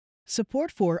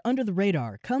Support for Under the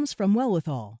Radar comes from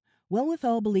Wellwithal.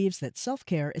 Wellwithal believes that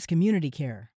self-care is community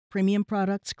care. Premium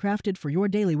products crafted for your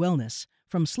daily wellness,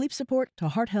 from sleep support to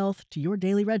heart health to your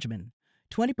daily regimen.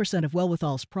 20% of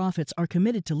Wellwithal's profits are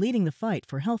committed to leading the fight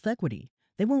for health equity.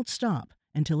 They won't stop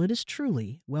until it is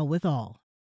truly well with all.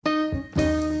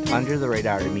 Under the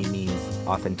radar to me means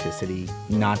authenticity,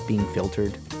 not being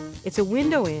filtered. It's a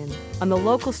window in on the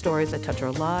local stories that touch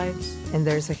our lives. And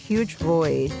there's a huge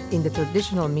void in the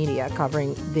traditional media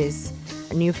covering these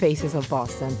new faces of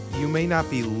Boston. You may not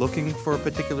be looking for a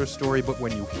particular story, but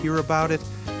when you hear about it,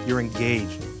 you're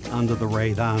engaged. Under the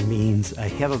radar means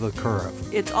ahead of the curve.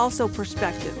 It's also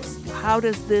perspectives. How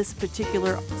does this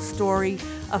particular story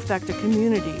affect a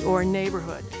community or a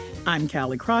neighborhood? I'm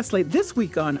Callie Crossley. This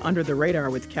week on Under the Radar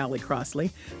with Callie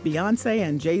Crossley, Beyonce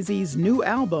and Jay-Z's new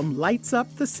album lights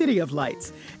up the City of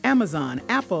Lights. Amazon,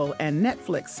 Apple, and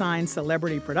Netflix sign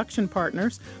celebrity production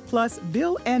partners, plus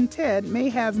Bill and Ted may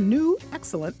have new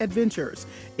excellent adventures.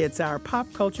 It's our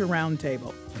pop culture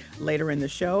roundtable. Later in the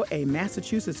show, a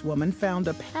Massachusetts woman found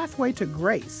a pathway to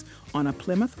grace on a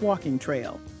Plymouth walking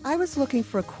trail. I was looking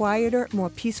for a quieter, more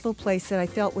peaceful place that I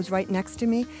felt was right next to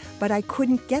me, but I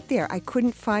couldn't get there. I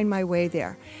couldn't find my way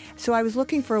there. So I was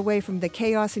looking for a way from the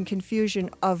chaos and confusion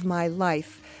of my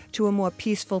life to a more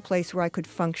peaceful place where I could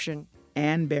function.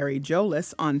 And Barry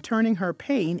Jolis on turning her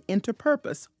pain into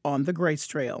purpose on the Grace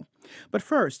Trail. But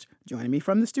first, joining me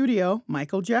from the studio,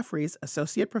 Michael Jeffries,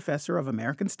 Associate Professor of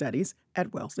American Studies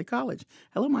at Wellesley College.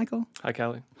 Hello, Michael. Hi,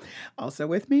 Callie. Also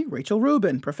with me, Rachel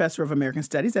Rubin, Professor of American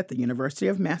Studies at the University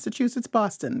of Massachusetts,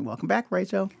 Boston. Welcome back,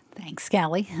 Rachel. Thanks,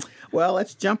 Callie. Well,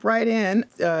 let's jump right in.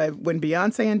 When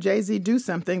Beyonce and Jay-Z do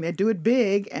something, they do it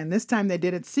big, and this time they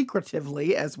did it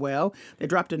secretively as well. They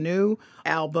dropped a new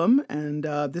album, and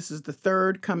this is the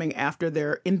third coming after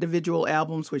their individual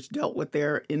albums, which dealt with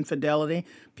their infidelity.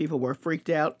 People were freaked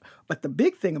out. But the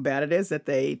big thing about it is that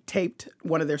they taped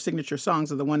one of their signature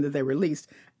songs, or the one that they released,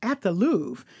 at the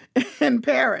Louvre in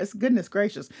Paris. Goodness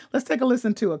gracious. Let's take a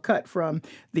listen to a cut from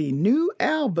the new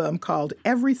album called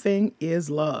Everything Is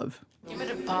Love. Give me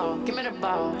the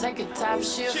ball, take a top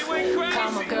shift.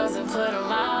 Call my girls and put them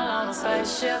all on a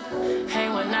spaceship.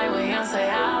 Hang one night with Beyonce,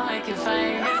 I'll make you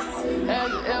famous. Have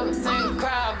you ever seen the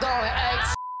crowd going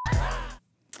X?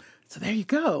 So there you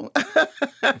go.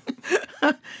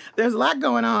 There's a lot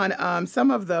going on.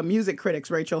 Some of the music critics,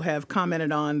 Rachel, have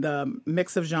commented on the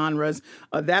mix of genres.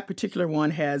 That particular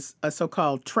one has a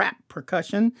so-called trap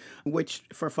percussion, which,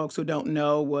 for folks who don't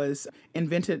know, was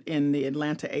invented in the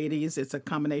Atlanta 80s. It's a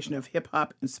combination of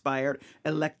hip-hop inspired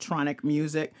electronic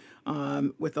music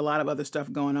with a lot of other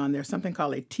stuff going on. There's something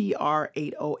called a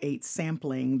TR-808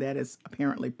 sampling that is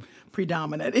apparently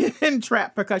predominant in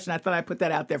trap percussion. I thought I'd put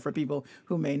that out there for people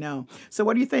who may know. So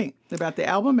what do you think about the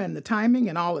album and the timing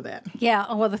and all of that?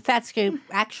 Yeah, well, that's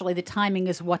actually the timing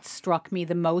is what struck me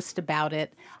the most about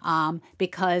it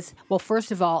because, well,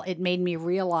 first of all, it made me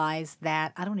realize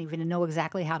that I don't even know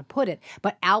exactly how to put it,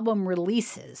 but album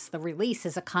releases, the release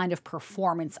is a kind of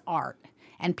performance art,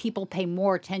 and people pay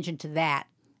more attention to that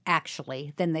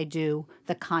actually than they do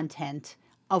the content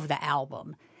of the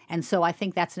album. And so I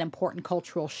think that's an important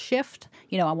cultural shift.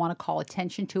 You know, I want to call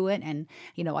attention to it. And,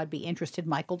 you know, I'd be interested,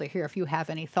 Michael, to hear if you have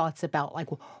any thoughts about, like,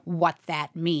 what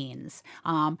that means.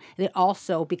 It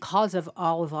also, because of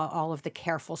all of the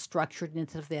careful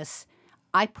structuredness of this,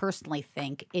 I personally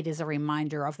think it is a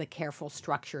reminder of the careful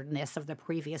structuredness of the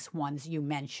previous ones you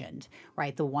mentioned,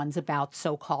 right? The ones about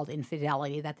so-called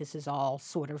infidelity, that this is all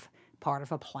sort of part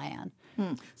of a plan.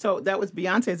 So that was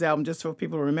Beyonce's album, just so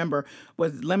people remember,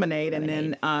 was Lemonade. And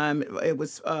then it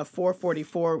was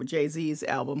 444, Jay-Z's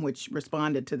album, which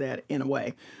responded to that in a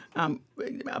way.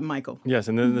 Michael. Yes,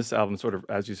 and then this album sort of,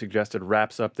 as you suggested,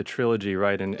 wraps up the trilogy,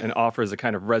 right, and offers a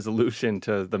kind of resolution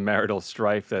to the marital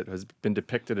strife that has been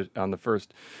depicted on the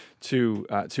first two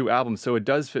albums. So it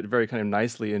does fit very kind of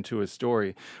nicely into a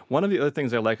story. One of the other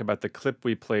things I like about the clip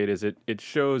we played is it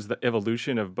shows the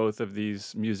evolution of both of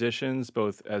these musicians,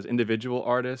 both as individual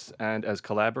artists and as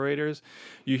collaborators.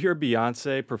 You hear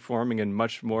Beyonce performing in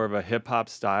much more of a hip-hop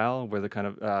style, where the kind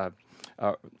of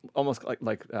almost like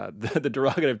the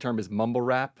derogative term is mumble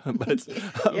rap, but it's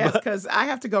yes, because I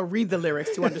have to go read the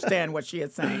lyrics to understand what she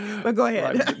is saying. But go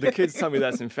ahead. Right. The kids tell me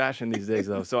that's in fashion these days,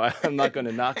 though, so I'm not going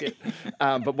to knock it.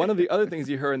 But one of the other things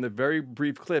you hear in the very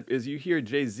brief clip is you hear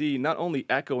Jay-Z not only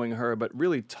echoing her, but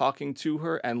really talking to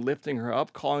her and lifting her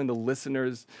up, calling the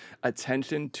listener's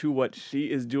attention to what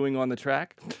she is doing on the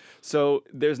track. So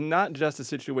there's not just a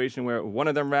situation where one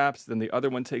of them raps, then the other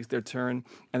one takes their turn,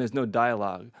 and there's no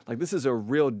dialogue. Like, this is a a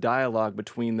real dialogue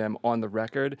between them on the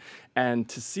record. And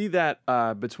to see that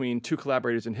between two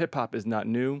collaborators in hip hop is not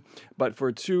new, but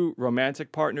for two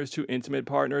romantic partners, two intimate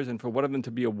partners, and for one of them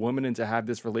to be a woman and to have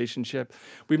this relationship,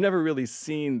 we've never really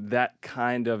seen that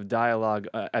kind of dialogue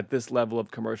at this level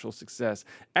of commercial success.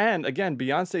 And again,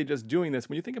 Beyonce just doing this,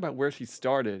 when you think about where she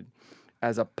started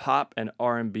as a pop and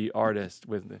R&B artist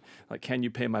with like "Can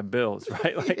You Pay My Bills,"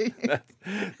 right? Like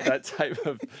that type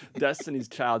of Destiny's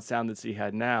Child sound that she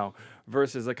had now,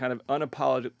 versus a kind of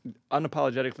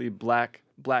unapologetically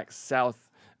black South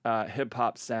hip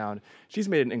hop sound. She's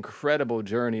made an incredible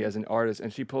journey as an artist,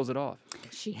 and she pulls it off.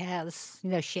 She has.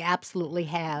 She absolutely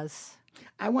has.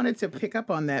 I wanted to pick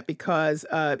up on that because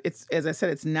it's, as I said,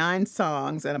 it's 9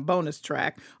 songs and a bonus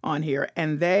track on here.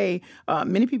 And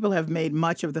many people have made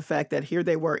much of the fact that here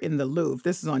they were in the Louvre.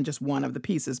 This is on just one of the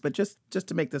pieces, but just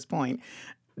to make this point,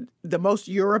 the most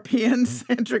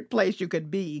European-centric place you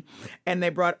could be. And they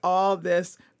brought all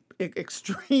this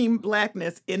extreme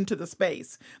blackness into the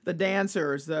space, the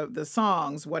dancers, the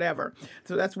songs, whatever.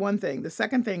 So that's one thing. The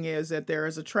second thing is that there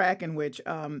is a track in which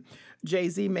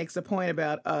Jay-Z makes a point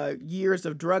about years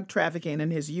of drug trafficking in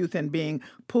his youth and being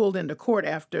pulled into court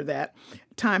after that.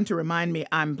 Time to remind me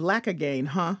I'm black again,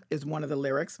 huh, is one of the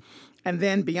lyrics. And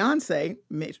then Beyonce,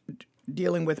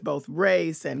 dealing with both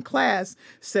race and class,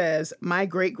 says, my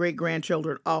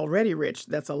great-great-grandchildren already rich.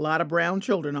 That's a lot of brown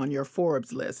children on your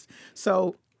Forbes list.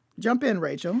 So jump in,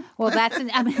 Rachel. Well,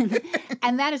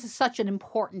 and that is such an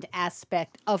important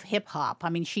aspect of hip hop. I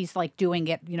mean, she's like doing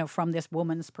it, from this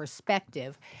woman's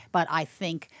perspective. But I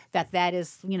think that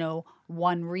is,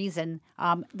 one reason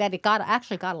that it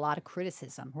actually got a lot of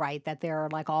criticism, right? That there are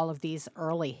like all of these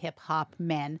early hip hop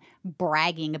men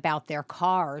bragging about their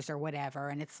cars or whatever.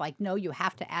 And it's like, no, you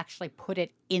have to actually put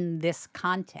it in this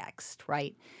context,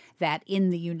 right? That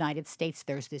in the United States,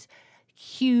 there's this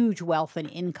huge wealth and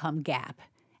income gap.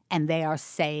 And they are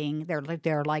saying,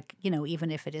 they're like, even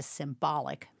if it is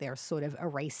symbolic, they're sort of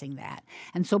erasing that.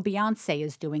 And so Beyonce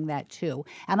is doing that too.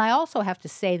 And I also have to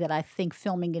say that I think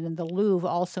filming it in the Louvre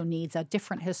also needs a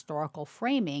different historical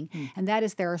framing. And that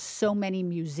is, there are so many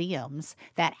museums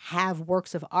that have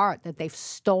works of art that they've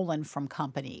stolen from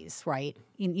companies, right?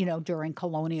 During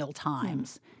colonial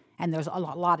times. And there's a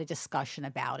lot of discussion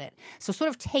about it. So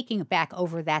sort of taking it back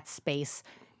over that space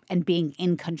and being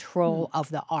in control of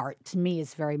the art, to me,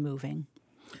 is very moving.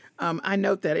 I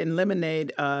note that in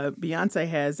Lemonade, Beyonce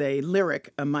has a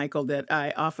lyric, Michael, that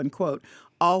I often quote,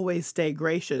 always stay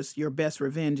gracious, your best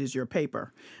revenge is your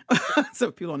paper. So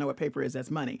if people don't know what paper is, that's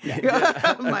money.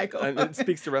 Yeah. Michael. And it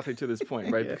speaks directly to this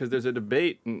point, right? Because there's a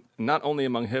debate, not only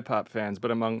among hip-hop fans,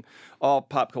 but among all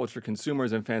pop culture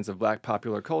consumers and fans of black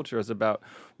popular culture, is about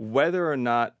whether or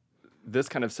not this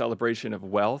kind of celebration of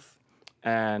wealth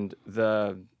and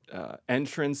the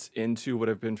entrance into what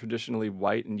have been traditionally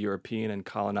white and European and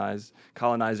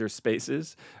colonizer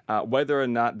spaces, whether or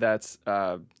not that's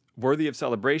worthy of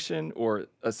celebration or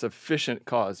a sufficient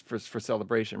cause for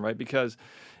celebration, right? Because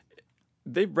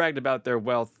they've bragged about their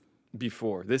wealth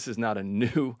before. This is not a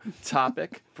new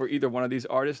topic for either one of these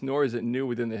artists, nor is it new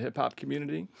within the hip-hop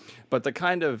community. But the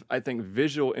kind of, I think,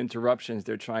 visual interruptions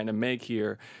they're trying to make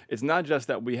here, it's not just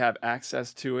that we have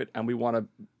access to it and we want to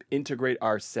integrate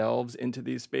ourselves into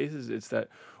these spaces. It's that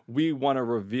we want to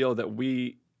reveal that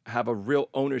we have a real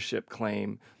ownership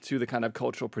claim to the kind of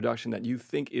cultural production that you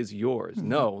think is yours.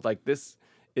 No, like this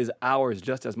is ours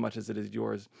just as much as it is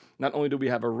yours. Not only do we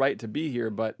have a right to be here,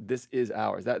 but this is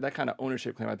ours. That kind of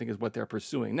ownership claim, I think, is what they're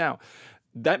pursuing. Now,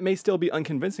 that may still be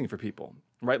unconvincing for people,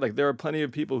 right? Like there are plenty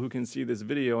of people who can see this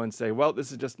video and say, well, this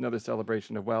is just another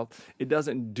celebration of wealth. It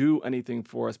doesn't do anything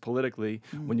for us politically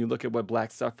when you look at what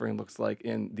black suffering looks like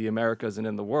in the Americas and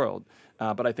in the world.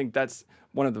 But I think that's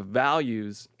one of the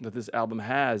values that this album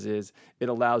has, is it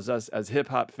allows us as hip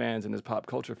hop fans and as pop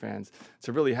culture fans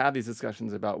to really have these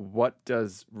discussions about what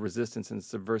does resistance and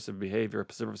subversive behavior,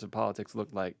 subversive politics look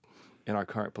like in our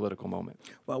current political moment.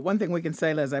 Well, one thing we can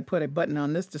say, as I put a button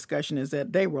on this discussion, is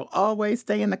that they will always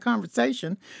stay in the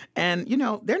conversation. And,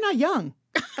 they're not young.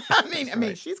 I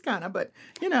mean, she's kind of, but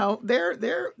they're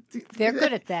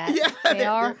good at that. Yeah, they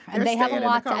are, and they have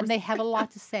a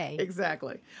lot to say.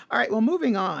 Exactly. All right. Well,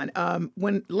 moving on.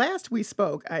 When last we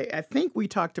spoke, I think we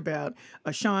talked about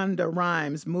Shonda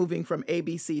Rhimes moving from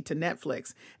ABC to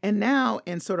Netflix, and now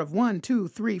in sort of 1, 2,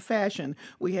 3 fashion,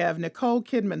 we have Nicole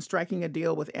Kidman striking a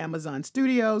deal with Amazon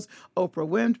Studios, Oprah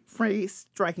Winfrey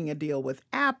striking a deal with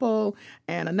Apple,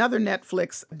 and another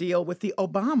Netflix deal with the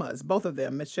Obamas. Both of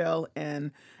them, Michelle and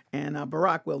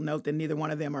Barack. Will note that neither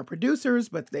one of them are producers,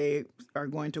 but they are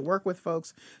going to work with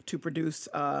folks to produce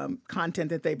content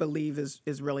that they believe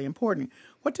is really important.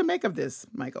 What to make of this,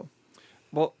 Michael?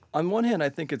 Well, on one hand, I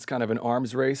think it's kind of an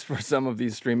arms race for some of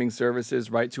these streaming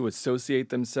services, right, to associate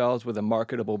themselves with a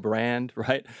marketable brand,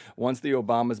 right? Once the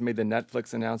Obamas made the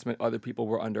Netflix announcement, other people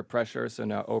were under pressure. So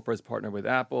now Oprah's partnered with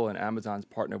Apple and Amazon's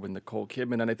partnered with Nicole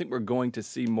Kidman. And I think we're going to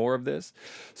see more of this.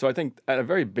 So I think at a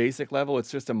very basic level,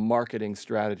 it's just a marketing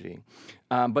strategy.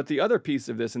 But the other piece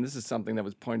of this, and this is something that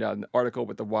was pointed out in the article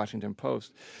with the Washington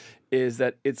Post, is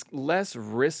that it's less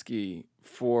risky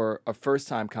for a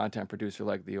first-time content producer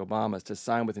like the Obamas to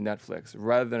sign with Netflix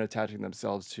rather than attaching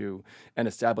themselves to an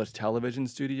established television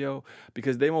studio,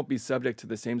 because they won't be subject to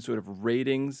the same sort of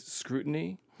ratings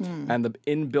scrutiny and the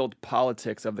inbuilt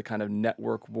politics of the kind of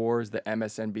network wars, the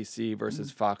MSNBC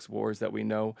versus Fox wars that we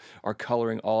know are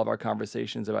coloring all of our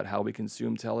conversations about how we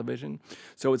consume television.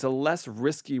 So it's a less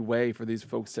risky way for these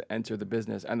folks to enter the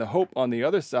business. And the hope on the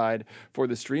other side for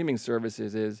the streaming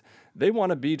services is they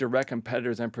want to be direct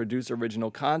competitors and produce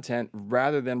original content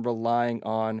rather than relying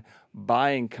on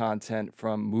buying content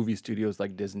from movie studios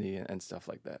like Disney and stuff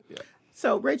like that. Yeah.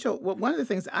 So, Rachel, one of the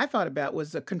things I thought about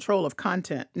was the control of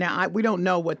content. Now, we don't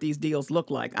know what these deals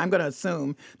look like. I'm going to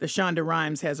assume that Shonda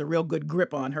Rhimes has a real good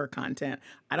grip on her content.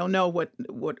 I don't know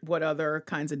what other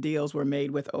kinds of deals were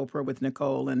made with Oprah, with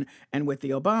Nicole, and with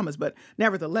the Obamas. But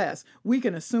nevertheless, we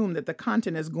can assume that the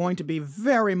content is going to be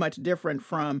very much different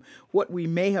from what we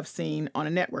may have seen on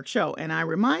a network show. And I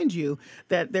remind you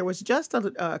that there was just a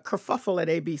kerfuffle at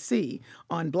ABC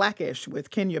on Blackish with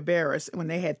Kenya Barris when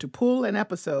they had to pull an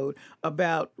episode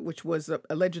which was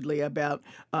allegedly about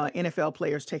NFL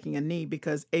players taking a knee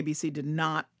because ABC did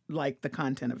not like the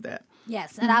content of that.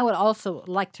 Yes, and I would also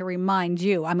like to remind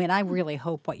you, I mean, I really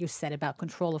hope what you said about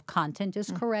control of content is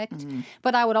correct,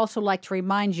 but I would also like to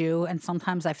remind you, and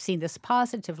sometimes I've seen this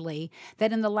positively,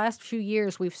 that in the last few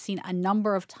years we've seen a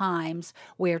number of times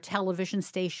where television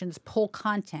stations pull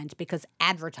content because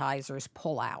advertisers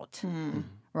pull out.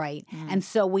 Right. And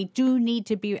so we do need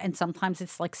to be, and sometimes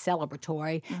it's like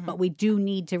celebratory, but we do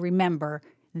need to remember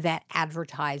that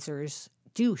advertisers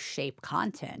do shape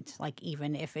content, like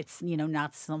even if it's,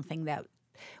 not something that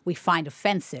we find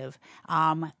offensive.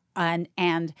 And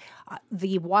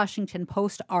the Washington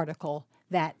Post article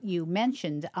that you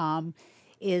mentioned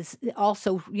is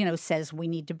also, says we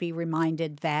need to be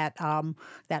reminded that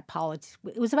that politics.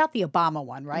 It was about the Obama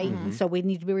one, right? So we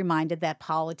need to be reminded that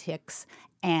politics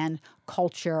and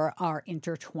culture are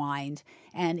intertwined.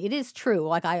 And it is true.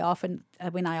 Like I often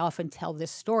tell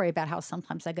this story about how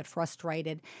sometimes I get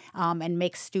frustrated and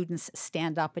make students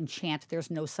stand up and chant, "There's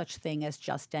no such thing as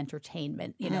just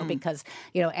entertainment," because,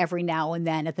 every now and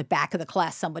then at the back of the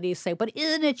class, somebody will say, "But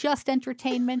isn't it just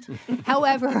entertainment?"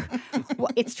 However,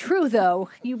 it's true, though.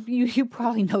 You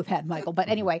probably know that, Michael. But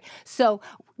anyway,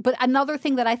 but another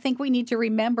thing that I think we need to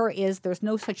remember is there's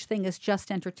no such thing as just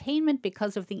entertainment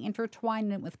because of the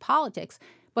intertwinement with politics,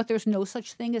 but there's no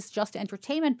such thing as just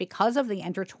entertainment because of the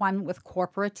intertwinement with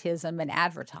corporatism and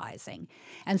advertising.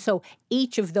 And so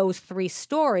each of those three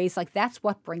stories, that's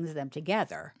what brings them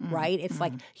together, right? It's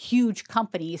like huge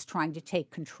companies trying to take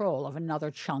control of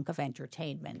another chunk of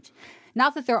entertainment.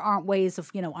 Not that there aren't ways of,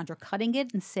 undercutting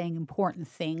it and saying important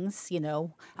things,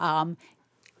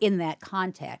 in that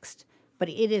context, but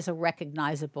it is a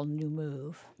recognizable new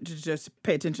move. Just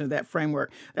pay attention to that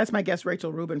framework. That's my guest,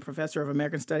 Rachel Rubin, professor of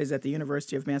American Studies at the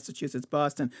University of Massachusetts,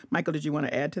 Boston. Michael, did you want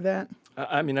to add to that?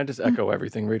 I just echo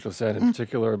everything Rachel said, in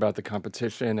particular about the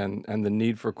competition and the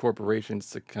need for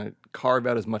corporations to kind of carve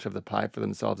out as much of the pie for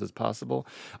themselves as possible.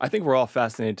 I think we're all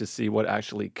fascinated to see what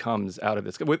actually comes out of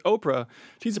this. With Oprah,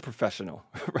 she's a professional,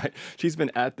 right? She's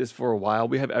been at this for a while.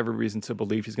 We have every reason to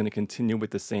believe she's going to continue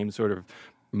with the same sort of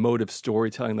mode of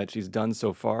storytelling that she's done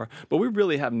so far, but we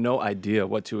really have no idea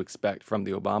what to expect from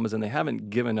the Obamas, and they haven't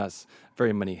given us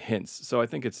very many hints. So I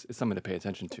think it's something to pay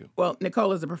attention to. Well,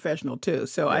 Nicole is a professional too,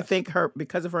 so yes. I think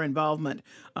because of her involvement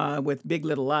with Big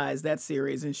Little Lies, that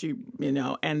series, and she,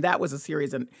 and that was a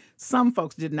series that some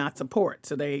folks did not support,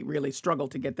 so they really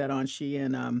struggled to get that on. She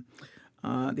and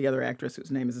the other actress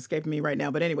whose name is escaping me right now.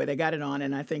 But anyway, they got it on,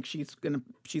 and I think she's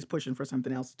pushing for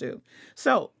something else too.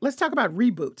 So let's talk about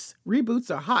reboots. Reboots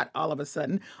are hot all of a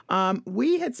sudden.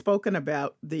 We had spoken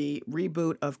about the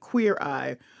reboot of Queer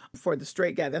Eye for the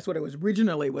Straight Guy. That's what it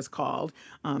originally was called.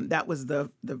 That was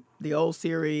the old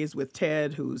series with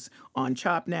Ted, who's on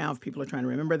CHOP now, if people are trying to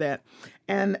remember that.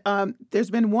 And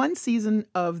there's been one season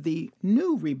of the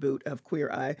new reboot of Queer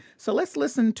Eye. So let's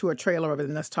listen to a trailer of it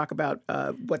and let's talk about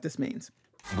what this means.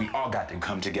 We all got to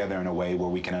come together in a way where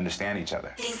we can understand each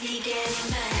other.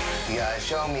 You guys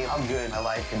show me how good my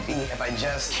life can be if I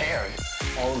just cared.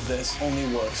 All of this only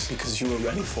works because you were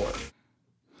ready for it.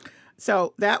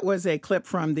 So that was a clip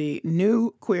from the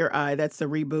new Queer Eye. That's the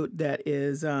reboot that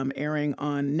is airing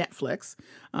on Netflix.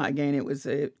 Again, it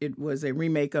was a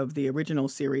remake of the original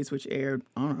series, which aired,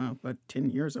 I don't know, about 10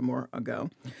 years or more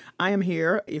ago. I am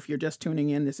here. If you're just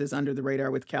tuning in, this is Under the Radar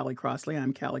with Callie Crossley.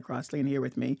 I'm Callie Crossley, and here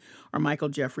with me are Michael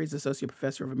Jeffries, Associate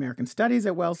Professor of American Studies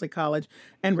at Wellesley College,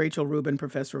 and Rachel Rubin,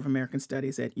 Professor of American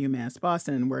Studies at UMass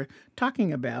Boston. And we're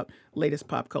talking about latest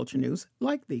pop culture news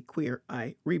like the Queer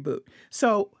Eye reboot.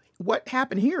 So what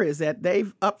happened here is that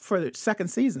they've up for the second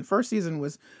season. First season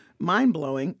was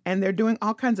mind-blowing, and they're doing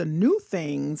all kinds of new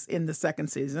things in the second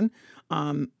season,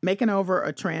 making over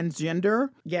a transgender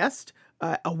guest,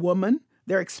 a woman.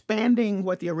 They're expanding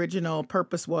what the original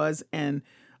purpose was, and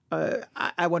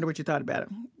I wonder what you thought about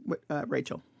it,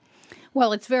 Rachel.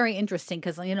 Well, it's very interesting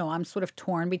because, I'm sort of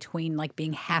torn between like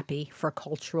being happy for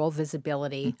cultural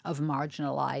visibility of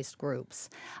marginalized groups.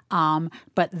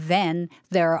 But then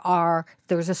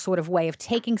there's a sort of way of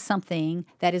taking something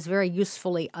that is very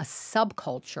usefully a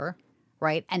subculture,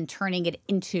 right, and turning it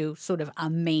into sort of a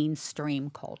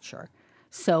mainstream culture.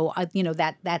 So,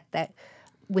 that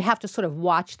we have to sort of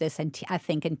watch this and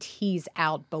tease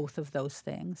out both of those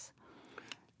things.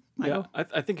 Michael? Yeah,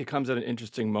 I think it comes at an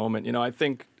interesting moment. I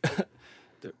think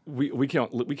we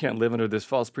can't live under this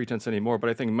false pretense anymore. But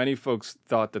I think many folks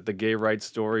thought that the gay rights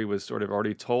story was sort of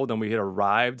already told and we had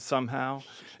arrived somehow.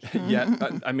 Yet,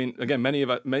 again, many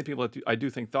people I do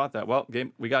think thought that. Well,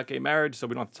 we got gay marriage, so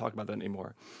we don't have to talk about that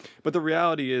anymore. But the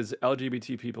reality is,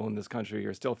 LGBT people in this country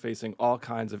are still facing all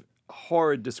kinds of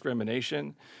horrid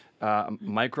discrimination.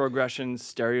 Microaggressions,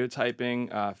 stereotyping,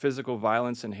 physical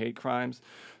violence, and hate crimes.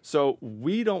 So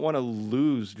we don't want to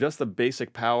lose just the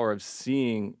basic power of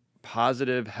seeing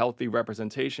positive, healthy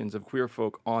representations of queer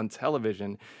folk on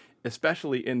television,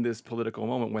 especially in this political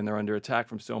moment when they're under attack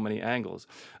from so many angles.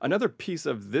 Another piece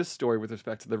of this story with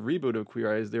respect to the reboot of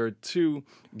Queer Eye is there are two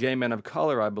gay men of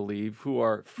color, I believe, who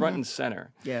are front and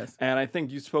center. Yes. And I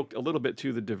think you spoke a little bit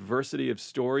to the diversity of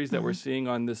stories that we're seeing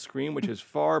on this screen, which is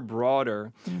far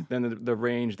broader than the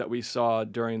range that we saw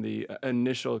during the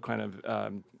initial kind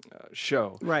of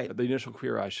show, right? The initial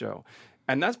Queer Eye show.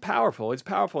 And that's powerful. It's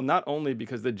powerful not only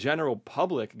because the general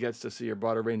public gets to see a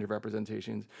broader range of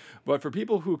representations, but for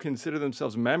people who consider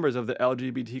themselves members of the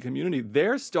LGBT community,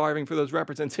 they're starving for those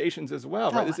representations as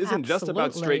well. Right? This isn't just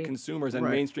about straight consumers and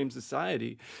mainstream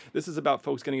society. This is about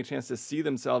folks getting a chance to see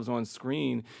themselves on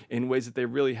screen in ways that they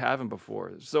really haven't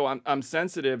before. So I'm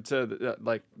sensitive to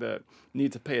the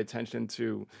need to pay attention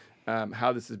to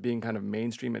how this is being kind of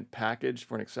mainstream and packaged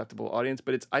for an acceptable audience.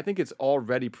 But I think it's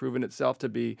already proven itself to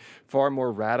be far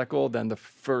more radical than the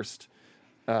first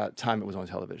time it was on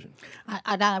television.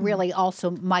 I really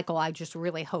also, Michael, I just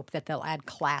really hope that they'll add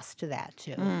class to that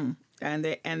too. And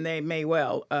they may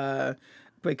well,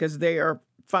 because they are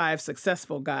 5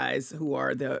 successful guys who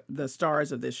are the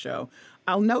stars of this show.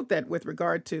 I'll note that with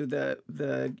regard to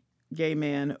the gay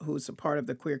man who's a part of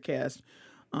the queer cast,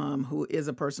 who is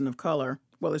a person of color.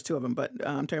 Well, there's 2 of them, but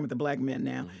I'm talking about the black men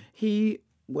now. He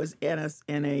was in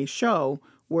a show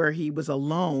where he was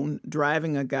alone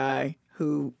driving a guy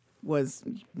who was,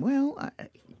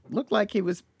 looked like he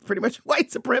was pretty much a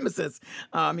white supremacist.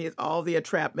 He had all the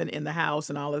entrapment in the house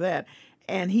and all of that.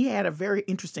 And he had a very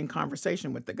interesting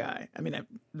conversation with the guy. I mean,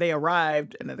 they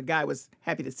arrived, and the guy was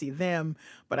happy to see them,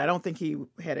 but I don't think he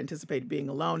had anticipated being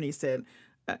alone. He said,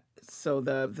 so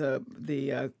the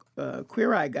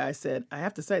Queer Eye guy said, I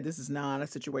have to say, this is not a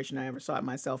situation I ever saw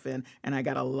myself in, and I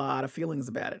got a lot of feelings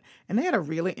about it. And they had a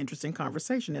really interesting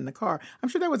conversation in the car. I'm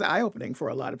sure that was eye-opening for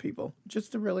a lot of people,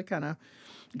 just to really kind of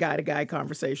guy-to-guy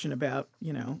conversation about,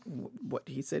 what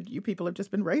he said, you people have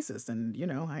just been racist, and,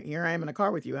 here I am in a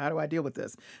car with you. How do I deal with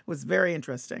this? It was very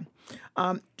interesting.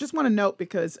 Just want to note,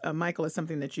 because, Michael, is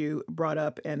something that you brought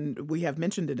up, and we have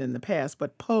mentioned it in the past,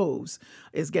 but Pose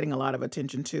is getting a lot of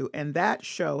attention, too, and that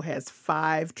show has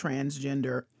 5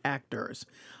 transgender actors.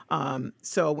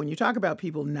 So when you talk about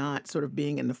people not sort of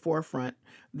being in the forefront,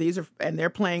 they're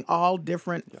playing all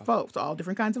different folks, all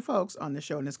different kinds of folks on the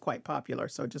show, and it's quite popular.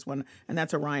 So and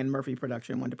that's a Ryan Murphy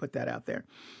production. Wanted to put that out there.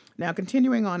 Now,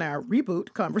 continuing on our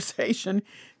reboot conversation,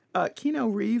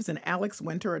 Keanu Reeves and Alex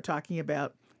Winter are talking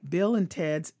about Bill and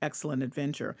Ted's Excellent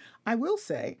Adventure. I will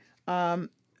say, I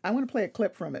want to play a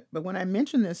clip from it, but when I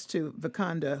mentioned this to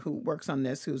Vakanda, who works on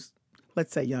this, who's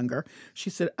let's say younger, she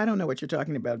said, I don't know what you're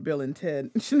talking about, Bill and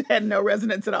Ted. She had no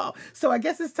resonance at all. So I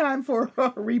guess it's time for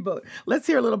a reboot. Let's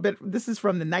hear a little bit. This is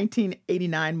from the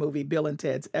 1989 movie Bill and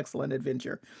Ted's Excellent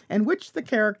Adventure, in which the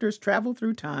characters travel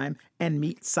through time and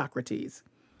meet Socrates.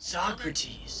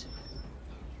 Socrates?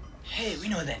 Hey, we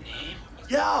know that name.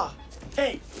 Yeah.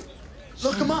 Hey,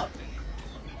 look him up.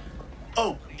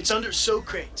 Oh, it's under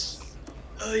Socrates.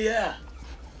 Oh, yeah.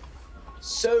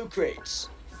 Socrates.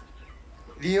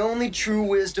 The only true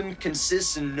wisdom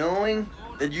consists in knowing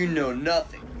that you know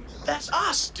nothing. That's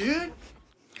us, dude.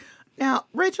 Now,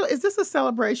 Rachel, is this a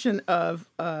celebration of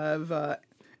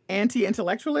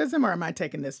anti-intellectualism, or am I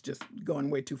taking this just going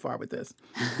way too far with this?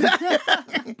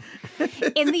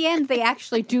 In the end, they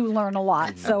actually do learn a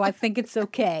lot, so I think it's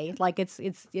okay. Like it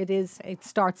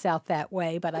starts out that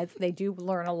way, but they do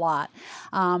learn a lot.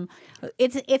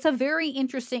 It's a very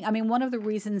interesting. I mean, one of the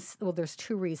reasons. Well, there's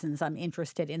two reasons I'm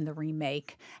interested in the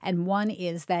remake, and one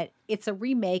is that it's a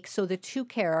remake, so the two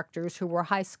characters who were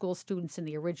high school students in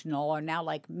the original are now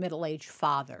like middle-aged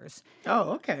fathers.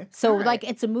 Oh, okay. So like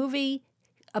it's a movie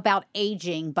about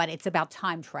aging, but it's about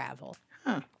time travel.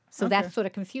 Huh. So Okay. that sort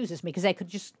of confuses me because they could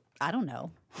just, I don't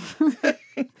know.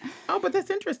 Oh, but that's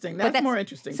interesting. That's more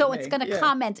interesting. So to it's me. going to Yeah.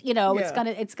 comment, you know, Yeah.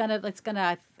 it's going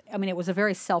to, I mean, it was a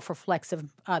very self-reflexive,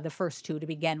 the first two to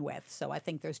begin with. So I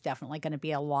think there's definitely going to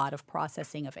be a lot of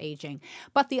processing of aging.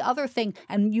 But the other thing,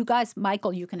 and you guys,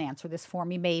 Michael, you can answer this for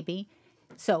me maybe.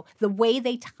 So the way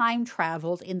they time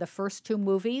traveled in the first two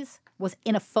movies was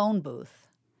in a phone booth.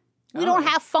 We don't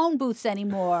have phone booths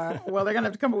anymore. Well, they're going to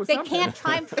have to come up with They something. can't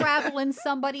time travel in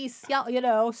somebody's,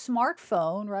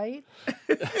 smartphone, right?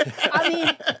 I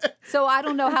mean, so I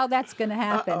don't know how that's going to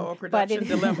happen. Uh-oh, a production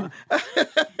dilemma.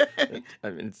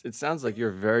 I mean, it sounds like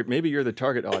maybe you're the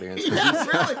target audience.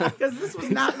 Really, because this was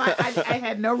not I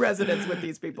had no resonance with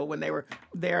these people when they were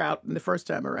there out the first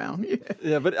time around.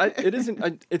 Yeah, but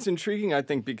it's intriguing, I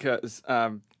think, because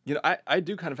I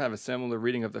do kind of have a similar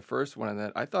reading of the first one, in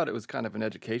that I thought it was kind of an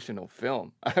educational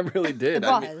film. I really did. It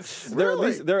was.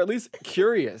 They're at least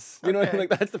curious. You know what I mean?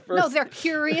 Like that's the first. No, they're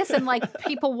curious, and like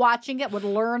people watching it would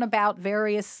learn about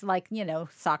various,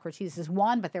 Socrates is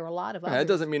one, but there were a lot of others. That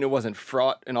doesn't mean it wasn't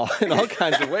fraught in all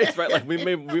kinds of ways, right? Like we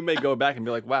may go back and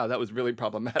be like, wow, that was really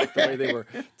problematic the way they were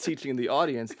teaching the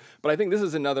audience. But I think this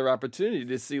is another opportunity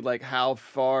to see like how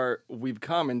far we've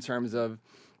come in terms of,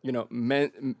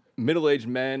 middle-aged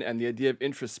men and the idea of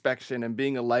introspection and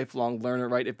being a lifelong learner,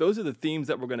 right? If those are the themes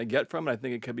that we're going to get from it, I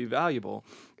think it could be valuable.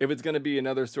 If it's going to be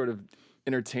another sort of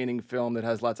entertaining film that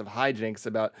has lots of hijinks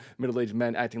about middle-aged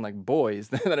men acting like boys,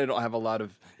 then I don't have a lot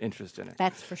of interest in it.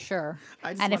 That's for sure.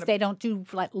 And if they don't do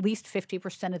at least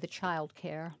 50% of the child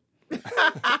care.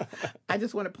 I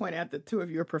just want to point out that two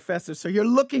of you are professors, so you're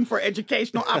looking for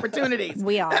educational opportunities.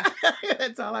 We are.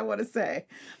 That's all I want to say.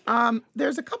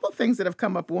 There's a couple things that have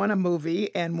come up, one a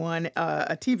movie and one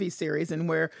a TV series, and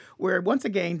where we're once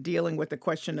again dealing with the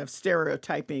question of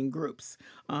stereotyping groups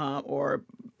or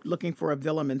looking for a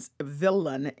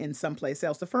villain in someplace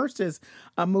else. The first is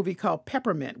a movie called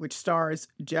Peppermint, which stars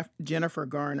Jennifer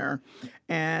Garner,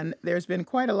 and there's been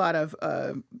quite a lot of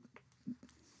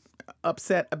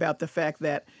upset about the fact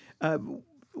that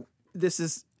this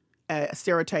is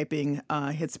stereotyping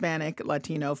Hispanic,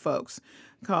 Latino folks,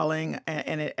 calling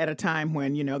and at a time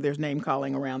when, there's name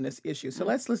calling around this issue. So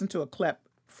let's listen to a clip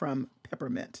from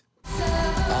Peppermint.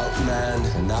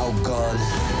 Outman and outgunned.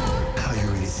 How you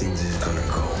really think this is gonna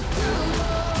go?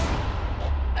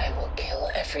 I will kill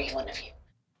every one of you.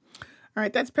 All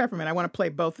right, that's Peppermint. I want to play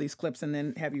both these clips and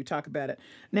then have you talk about it.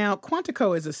 Now,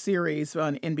 Quantico is a series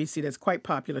on NBC that's quite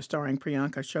popular, starring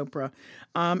Priyanka Chopra.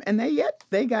 And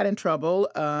they got in trouble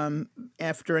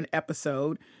after an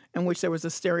episode in which there was a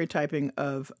stereotyping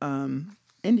of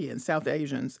Indians, South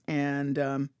Asians.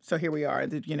 And so here we are,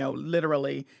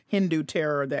 literally Hindu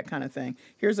terror, that kind of thing.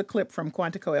 Here's a clip from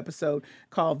Quantico episode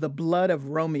called The Blood of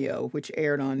Romeo, which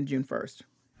aired on June 1st.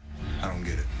 I don't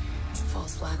get it.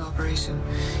 False flag operation.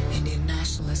 Indian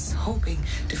nationalists hoping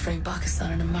to frame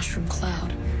Pakistan in a mushroom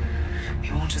cloud.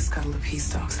 It won't just scuttle the peace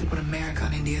talks. It'll put America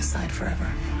on India's side forever.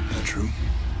 Is that true?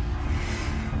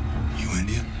 You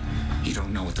Indian? You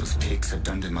don't know what those pigs have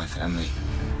done to my family.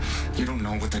 You don't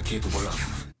know what they're capable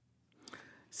of.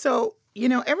 So,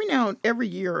 every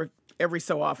year, every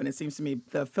so often, it seems to me,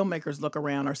 the filmmakers look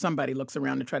around, or somebody looks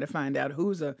around to try to find out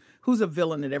who's a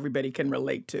villain that everybody can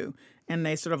relate to. And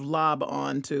they sort of lob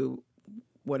on to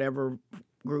whatever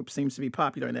group seems to be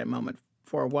popular in that moment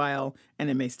for a while, and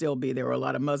it may still be. There were a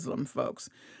lot of Muslim folks.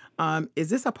 Is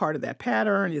this a part of that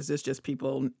pattern? Is this just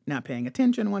people not paying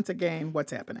attention once again?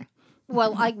 What's happening?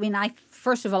 Well,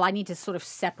 first of all, I need to sort of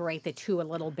separate the two a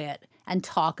little bit. and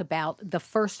talk about the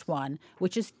first one,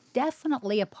 which is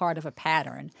definitely a part of a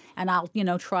pattern. And I'll,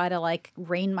 try to like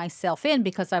rein myself in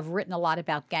because I've written a lot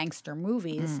about gangster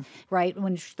movies, right?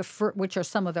 Which are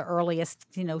some of the earliest,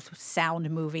 sound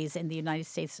movies in the United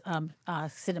States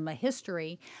cinema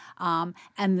history. And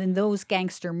in those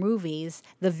gangster movies,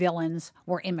 the villains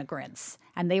were immigrants.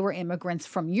 And they were immigrants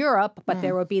from Europe, but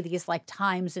there would be these like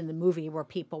times in the movie where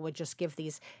people would just give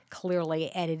these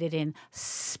clearly edited in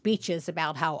speeches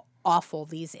about how awful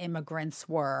these immigrants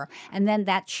were. And then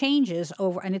that changes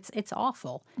over, and it's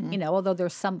awful, although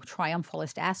there's some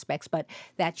triumphalist aspects, but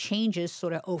that changes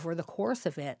sort of over the course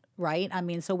of it, right? I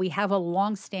mean, so we have a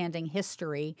long-standing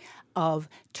history of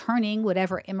turning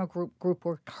whatever immigrant group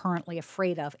we're currently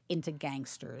afraid of into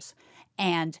gangsters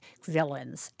and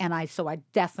villains. And I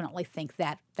definitely think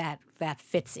that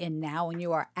fits in now. And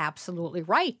you are absolutely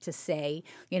right to say,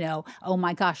 oh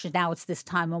my gosh, now it's this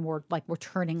time when we're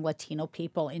turning Latino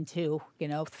people into,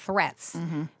 threats.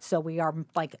 So we are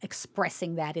like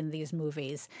expressing that in these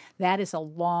movies. That is a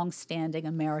long-standing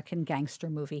American gangster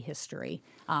movie history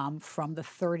from the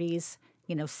 30s,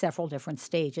 several different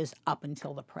stages up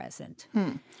until the present.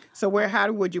 So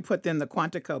how would you put then the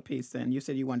Quantico piece then? You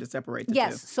said you wanted to separate the two.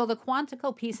 Yes, so the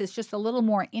Quantico piece is just a little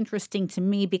more interesting to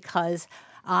me because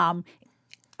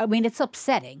it's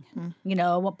upsetting,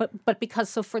 but because,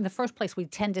 so for in the first place, we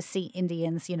tend to see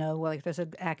Indians, like there's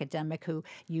an academic who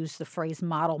used the phrase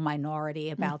model minority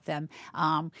about them.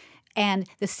 And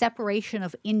the separation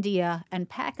of India and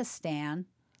Pakistan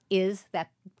is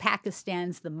that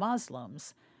Pakistan's the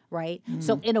Muslims, right?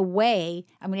 So in a way,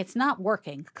 it's not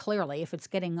working, clearly, if it's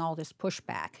getting all this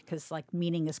pushback, because like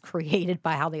meaning is created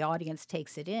by how the audience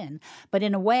takes it in. But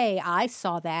in a way, I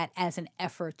saw that as an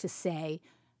effort to say,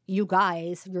 you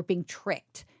guys, you're being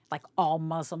tricked. Like all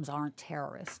Muslims aren't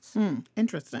terrorists.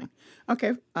 Interesting.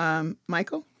 Okay.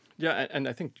 Michael? Yeah, and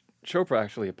I think Chopra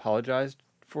actually apologized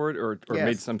for it or Yes.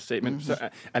 made some statement. So,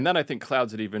 and then I think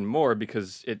clouds it even more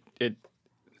because it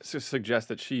suggests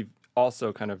that she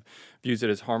also kind of views it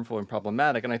as harmful and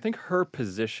problematic. And I think her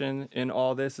position in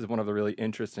all this is one of the really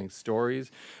interesting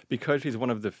stories because she's one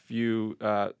of the few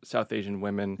South Asian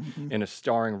women in a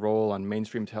starring role on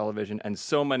mainstream television. And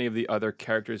so many of the other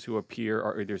characters who appear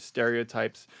are either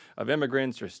stereotypes of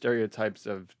immigrants or stereotypes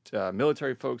of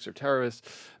military folks or terrorists.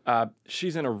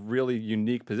 She's in a really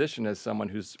unique position as someone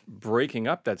who's breaking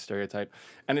up that stereotype.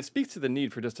 And it speaks to the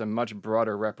need for just a much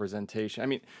broader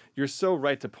representation. You're so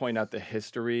right to point out the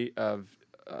history of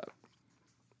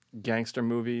gangster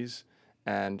movies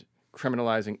and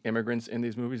criminalizing immigrants in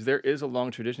these movies. There is a long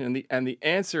tradition, and the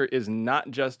answer is not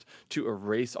just to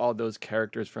erase all those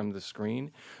characters from the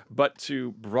screen, but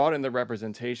to broaden the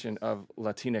representation of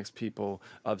Latinx people,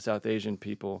 of South Asian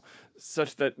people,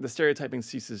 such that the stereotyping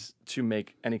ceases to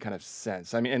make any kind of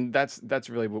sense. And that's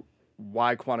really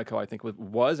why Quantico, I think,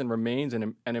 was and remains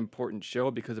an important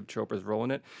show because of Chopra's role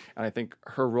in it. And I think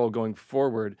her role going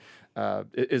forward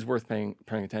is worth paying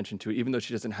attention to, even though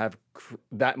she doesn't have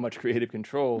that much creative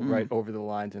control right over the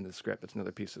lines in the script. It's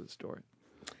another piece of the story.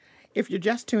 If you're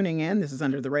just tuning in, this is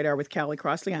Under the Radar with Callie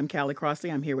Crossley. I'm Callie Crossley.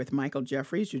 I'm here with Michael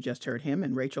Jeffries. You just heard him,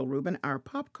 and Rachel Rubin, our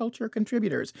pop culture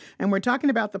contributors. And we're talking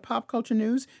about the pop culture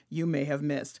news you may have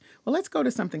missed. Well, let's go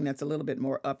to something that's a little bit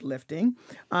more uplifting.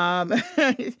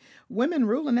 Women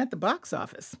ruling at the box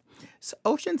office. So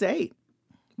Ocean's 8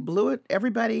 blew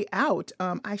everybody out.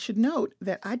 I should note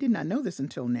that I did not know this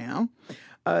until now.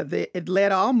 It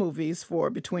led all movies for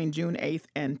between June 8th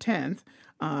and 10th.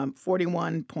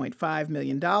 $41.5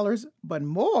 million, but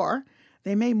more.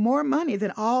 They made more money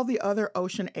than all the other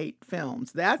Ocean 8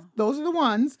 films. Those are the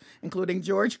ones, including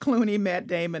George Clooney, Matt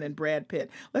Damon, and Brad Pitt.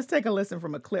 Let's take a listen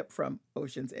from a clip from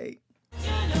Ocean's 8. In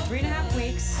 3.5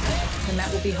 weeks, the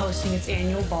Met will be hosting its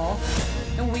annual ball,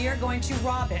 and we are going to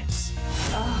rob it.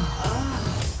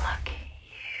 Lucky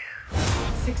you.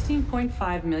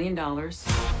 $16.5 million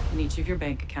in each of your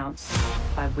bank accounts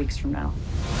 5 weeks from now.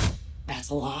 That's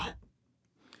a lot.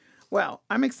 Well,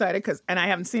 I'm excited and I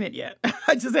haven't seen it yet.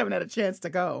 I just haven't had a chance to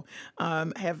go.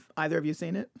 Have either of you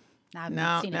seen it?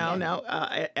 No.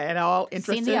 At all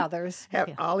interested? Seen the others.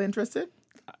 All interested?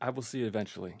 I will see it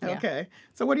eventually. Okay.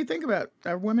 So what do you think about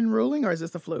are women ruling, or is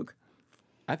this a fluke?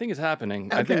 I think it's happening.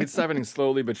 Okay. I think it's happening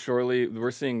slowly but surely.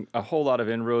 We're seeing a whole lot of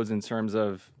inroads in terms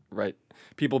of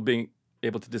people being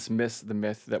able to dismiss the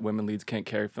myth that women leads can't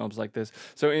carry films like this.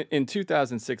 So in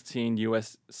 2016,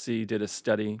 USC did a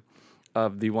study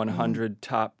of the 100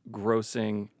 top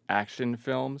grossing action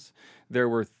films. There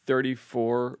were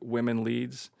 34 women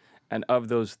leads, and of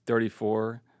those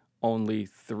 34, only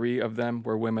 3 of them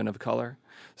were women of color.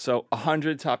 So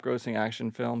 100 top-grossing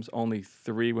action films, only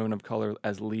 3 women of color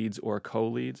as leads or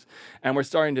co-leads. And we're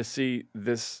starting to see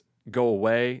this go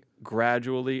away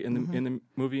gradually in the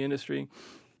movie industry.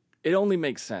 It only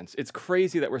makes sense. It's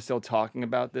crazy that we're still talking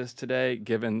about this today,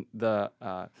 given the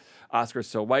Oscars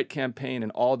So White campaign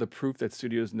and all the proof that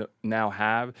studios now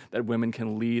have that women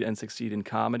can lead and succeed in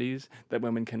comedies, that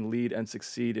women can lead and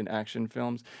succeed in action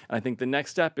films. And I think the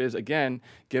next step is, again,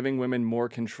 giving women more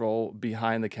control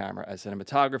behind the camera as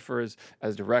cinematographers,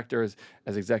 as directors,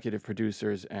 as executive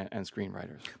producers, and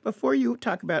screenwriters. Before you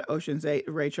talk about Ocean's 8,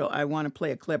 Rachel, I want to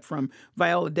play a clip from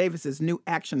Viola Davis's new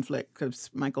action flick, because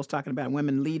Michael's talking about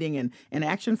women leading in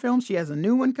action films. She has a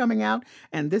new one coming out,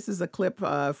 and this is a clip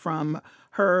from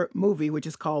her movie, which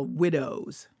is called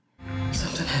Widows.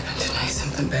 Something happened tonight,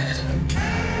 something bad.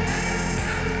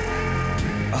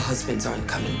 Our husbands aren't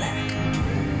coming back.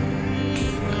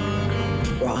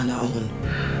 We're on our own.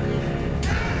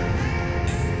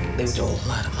 They stole a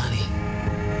lot of money.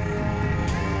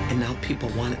 And now people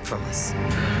want it from us.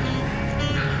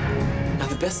 Now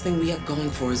the best thing we have going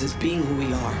for us is being who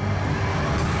we are.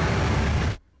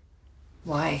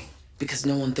 Why? Because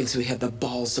no one thinks we have the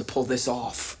balls to pull this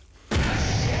off.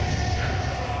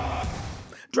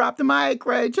 Drop the mic,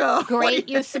 Rachel. Great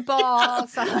use of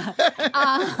balls.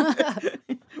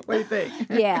 What do you think?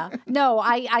 Yeah. No,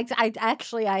 I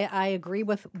actually agree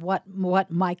with what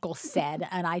Michael said,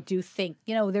 and I do think,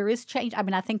 there is change. I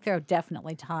mean, I think there are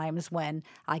definitely times when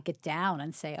I get down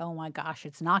and say, "Oh my gosh,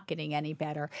 it's not getting any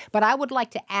better." But I would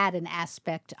like to add an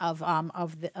aspect of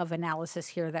analysis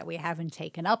here that we haven't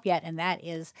taken up yet, and that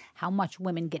is how much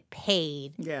women get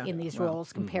paid in these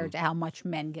roles compared to how much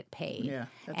men get paid. Yeah,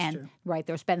 that's true. Right,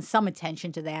 there's been some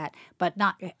attention to that, but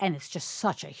not, and it's just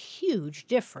such a huge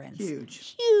difference.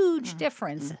 Huge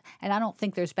difference. And I don't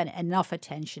think there's been enough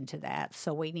attention to that.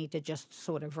 So we need to just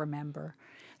sort of remember.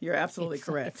 You're absolutely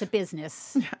correct. It's a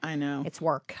business. I know. It's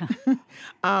work.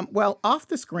 Well, off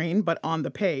the screen, but on the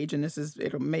page, and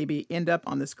it'll maybe end up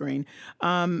on the screen,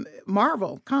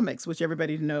 Marvel Comics, which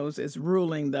everybody knows is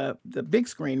ruling the big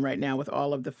screen right now with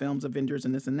all of the films, Avengers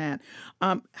and this and that,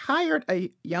 hired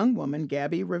a young woman,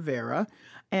 Gabby Rivera,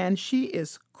 and she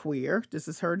is queer. This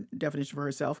is her definition for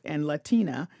herself, and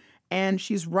Latina. And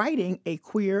she's writing a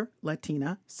queer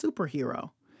Latina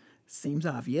superhero. Seems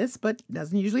obvious, but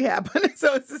doesn't usually happen.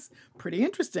 So it's just pretty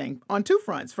interesting on 2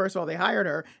 fronts. First of all, they hired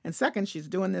her. And second, she's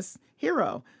doing this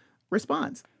hero.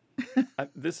 Response.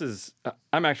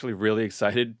 I'm actually really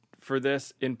excited for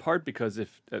this, in part because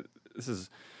this is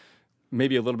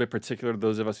maybe a little bit particular to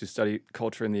those of us who study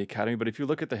culture in the academy, but if you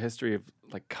look at the history of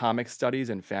like comic studies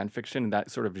and fan fiction and that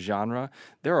sort of genre,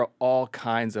 there are all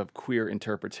kinds of queer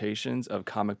interpretations of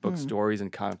comic book stories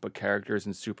and comic book characters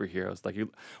and superheroes.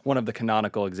 One of the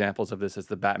canonical examples of this is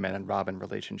the Batman and Robin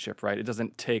relationship, right? It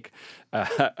doesn't take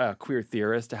a queer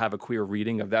theorist to have a queer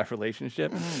reading of that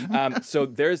relationship. So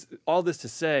there's all this to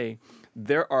say,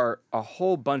 there are a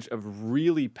whole bunch of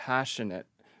really passionate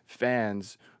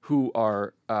fans who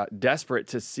are desperate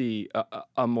to see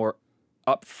a more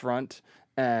upfront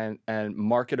and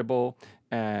marketable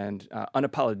and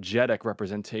unapologetic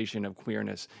representation of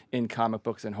queerness in comic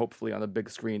books and hopefully on the big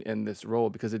screen in this role,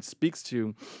 because it speaks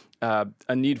to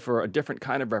a need for a different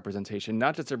kind of representation,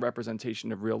 not just a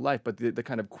representation of real life, but the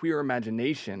kind of queer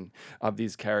imagination of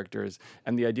these characters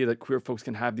and the idea that queer folks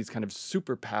can have these kind of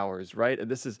superpowers, right?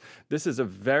 And this is a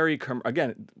very,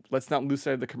 again, let's not lose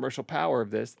sight of the commercial power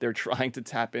of this. They're trying to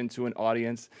tap into an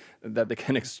audience that they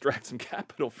can extract some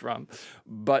capital from.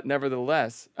 But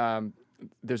nevertheless,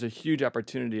 there's a huge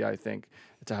opportunity, I think,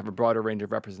 to have a broader range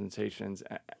of representations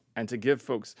and to give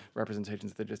folks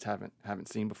representations that they just haven't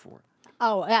seen before.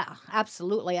 Oh, yeah,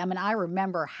 absolutely. I mean, I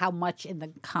remember how much in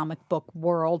the comic book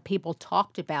world people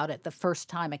talked about it the first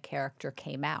time a character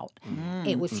came out.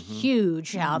 It was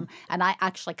huge. And I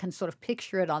actually can sort of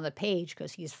picture it on the page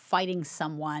because he's fighting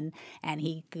someone and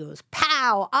he goes,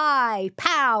 pow, I,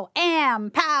 pow,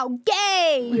 am, pow,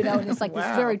 gay, and it's like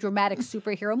this very dramatic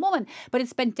superhero moment. But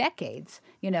it's been decades,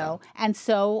 And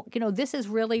so, this is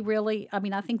really, really,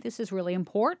 I think this is really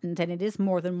important, and it is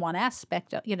more than one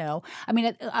aspect, to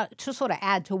sort of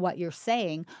add to what you're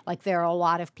saying, like there are a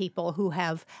lot of people who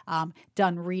have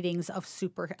done readings of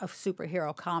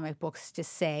superhero comic books to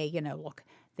say, look,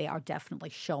 they are definitely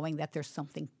showing that there's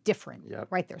something different,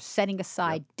 right? They're setting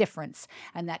aside difference,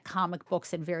 and that comic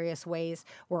books in various ways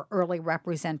were early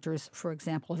representers, for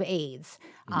example, of AIDS.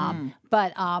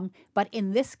 But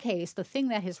in this case, the thing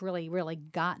that has really, really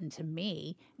gotten to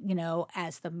me,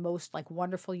 as the most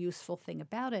wonderful, useful thing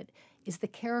about it is the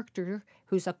character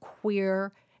who's a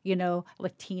queer,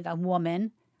 Latina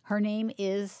woman. Her name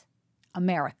is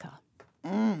America.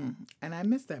 And I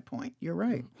missed that point. You're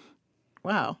right.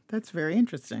 Wow, that's very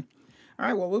interesting. All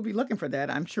right, well, we'll be looking for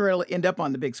that. I'm sure it'll end up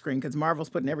on the big screen because Marvel's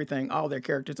putting all their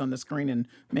characters on the screen and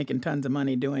making tons of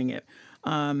money doing it.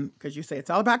 Because you say it's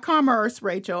all about commerce,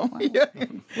 Rachel.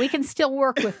 We can still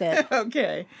work with it.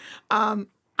 Okay.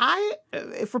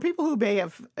 For people who may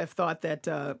have thought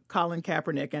that Colin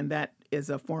Kaepernick, and that is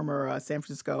a former San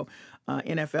Francisco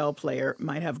NFL player,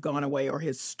 might have gone away, or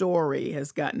his story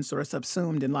has gotten sort of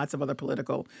subsumed in lots of other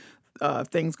political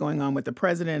things going on with the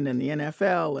president and the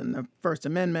NFL and the First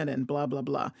Amendment and blah, blah,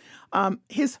 blah.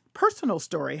 His personal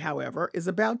story, however, is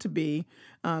about to be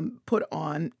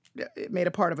made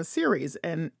a part of a series,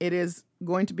 and it is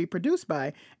going to be produced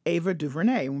by Ava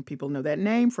DuVernay. When people know that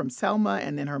name from Selma,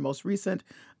 and then her most recent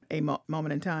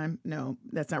Moment in Time. No,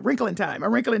 that's not Wrinkle in Time. A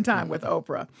Wrinkle in Time with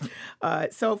Oprah.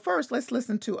 So first, let's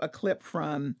listen to a clip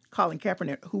from Colin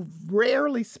Kaepernick, who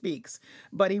rarely speaks,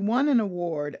 but he won an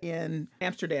award in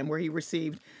Amsterdam where he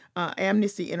received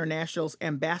Amnesty International's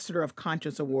Ambassador of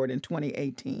Conscience Award in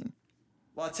 2018.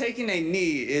 While taking a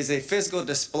knee is a physical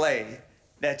display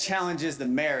that challenges the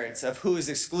merits of who is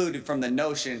excluded from the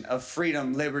notion of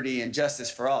freedom, liberty, and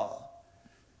justice for all,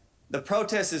 the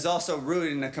protest is also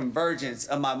rooted in a convergence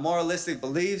of my moralistic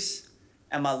beliefs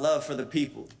and my love for the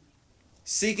people.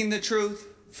 Seeking the truth,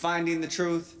 finding the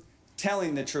truth,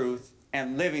 telling the truth,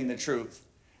 and living the truth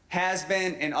has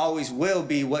been and always will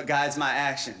be what guides my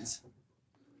actions.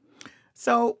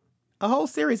 So a whole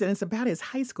series, and it's about his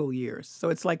high school years. So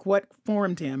it's like what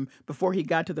formed him before he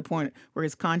got to the point where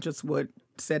his conscience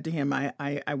said to him,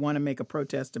 I want to make a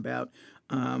protest about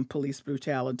police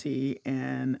brutality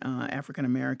and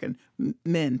African-American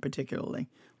men particularly.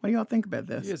 What do y'all think about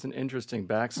this? He has an interesting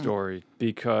backstory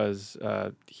because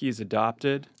he's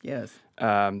adopted. Yes.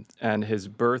 And his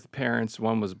birth parents,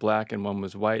 one was black and one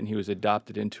was white, and he was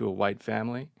adopted into a white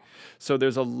family. So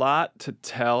there's a lot to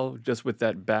tell just with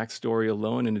that backstory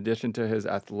alone, in addition to his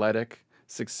athletic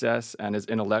success and his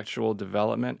intellectual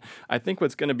development. I think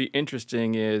what's going to be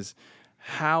interesting is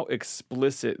how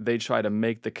explicit they try to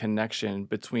make the connection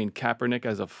between Kaepernick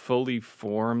as a fully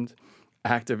formed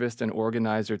activist and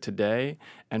organizer today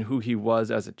and who he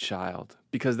was as a child.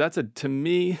 Because to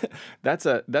me, that's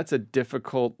a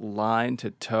difficult line to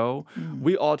toe.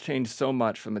 We all changed so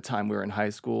much from the time we were in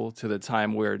high school to the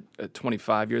time we're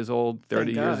 25 years old,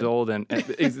 30 years old, and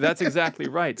that's exactly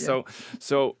right. Yeah.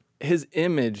 So his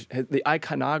image, the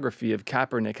iconography of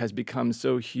Kaepernick has become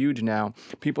so huge now.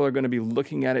 People are going to be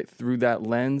looking at it through that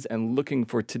lens and looking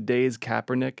for today's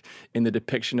Kaepernick in the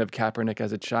depiction of Kaepernick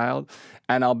as a child.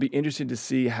 And I'll be interested to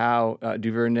see how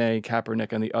DuVernay,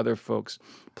 Kaepernick, and the other folks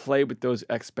play with those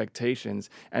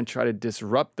expectations and try to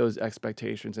disrupt those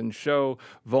expectations and show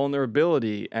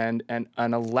vulnerability and a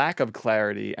lack of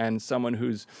clarity and someone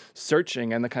who's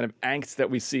searching, and the kind of angst that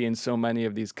we see in so many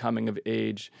of these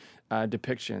coming-of-age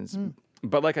depictions.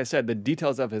 But like I said, the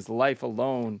details of his life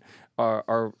alone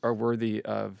are worthy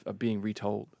of being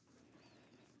retold.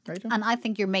 Rachel? And I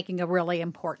think you're making a really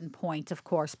important point, of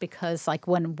course, because like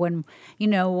when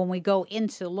we go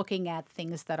into looking at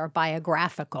things that are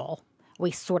biographical, we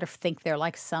sort of think they're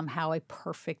like somehow a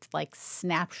perfect like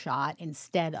snapshot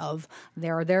instead of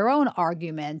they're their own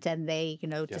argument, and they,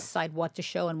 decide what to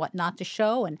show and what not to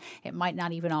show, and it might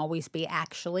not even always be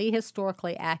actually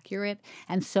historically accurate.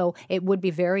 And so it would be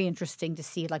very interesting to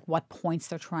see like what points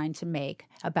they're trying to make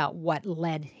about what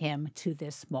led him to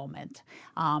this moment.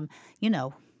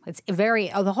 It's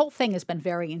the whole thing has been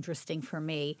very interesting for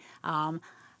me.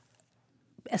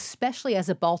 Especially as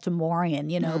a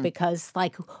Baltimorean, because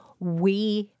like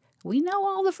we know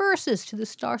all the verses to the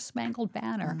Star-Spangled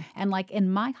Banner. And like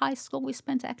in my high school, we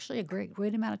spent actually a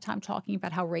great amount of time talking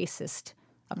about how racist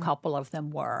a couple of them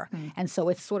were. And so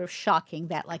it's sort of shocking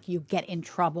that like you get in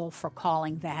trouble for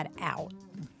calling that out.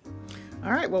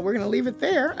 All right, well, we're going to leave it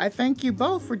there. I thank you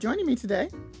both for joining me today.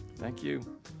 Thank you.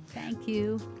 Thank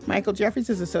you. Michael Jeffries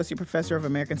is Associate Professor of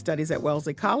American Studies at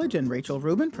Wellesley College, and Rachel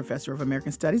Rubin, Professor of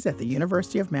American Studies at the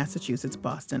University of Massachusetts,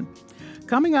 Boston.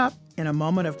 Coming up, in a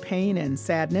moment of pain and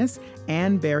sadness,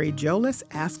 Ann Barry Jolis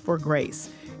asked for grace.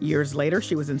 Years later,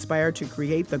 she was inspired to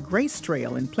create the Grace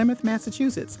Trail in Plymouth,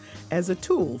 Massachusetts, as a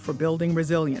tool for building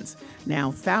resilience.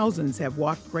 Now, thousands have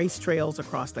walked Grace Trails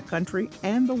across the country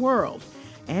and the world.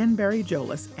 Ann Barry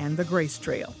Jolis and the Grace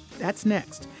Trail. That's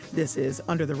next. This is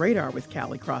Under the Radar with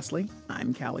Callie Crossley.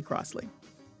 I'm Callie Crossley.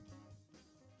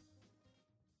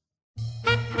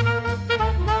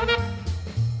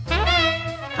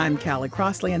 I'm Callie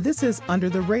Crossley, and this is Under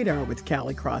the Radar with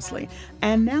Callie Crossley.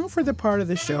 And now for the part of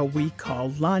the show we call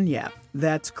Lagniappe.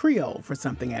 That's Creole for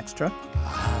something extra.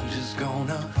 I'm just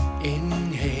gonna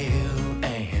inhale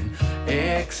and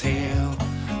Exhale,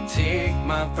 take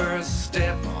my first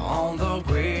step on the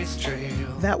Grace Trail.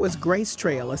 That was Grace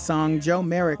Trail, a song Joe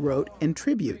Merrick wrote in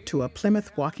tribute to a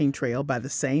Plymouth walking trail by the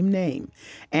same name.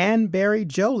 Ann Barry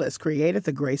Jolis created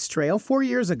the Grace Trail 4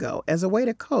 years ago as a way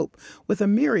to cope with a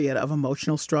myriad of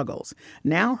emotional struggles.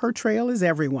 Now her trail is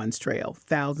everyone's trail.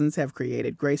 Thousands have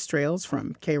created Grace Trails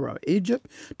from Cairo,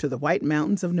 Egypt to the White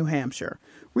Mountains of New Hampshire.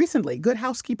 Recently, Good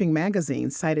Housekeeping magazine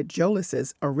cited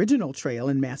Jolis's original trail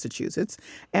in Massachusetts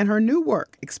and her new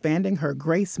work expanding her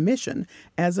Grace mission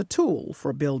as a tool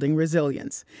for building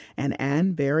resilience. And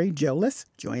Ann Barry Jolis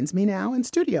joins me now in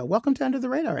studio. Welcome to Under the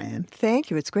Radar, Ann.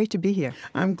 Thank you. It's great to be here.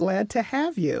 I'm glad to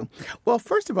have you. Well,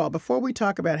 first of all, before we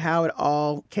talk about how it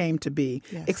all came to be,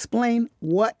 explain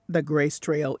what the Grace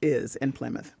Trail is in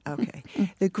Plymouth. Okay.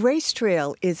 The Grace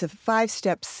Trail is a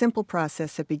 5-step simple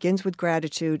process that begins with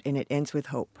gratitude and it ends with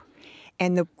hope.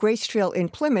 And the Grace Trail in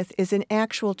Plymouth is an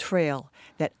actual trail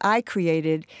that I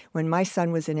created when my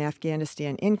son was in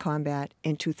Afghanistan in combat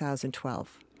in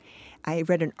 2012. I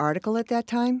read an article at that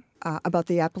time about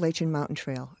the Appalachian Mountain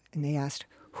Trail, and they asked,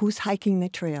 who's hiking the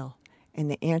trail?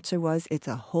 And the answer was, it's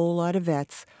a whole lot of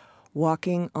vets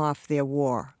walking off their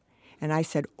war. And I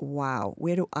said, wow,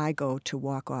 where do I go to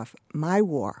walk off my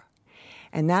war?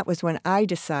 And that was when I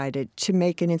decided to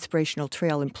make an inspirational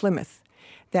trail in Plymouth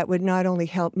that would not only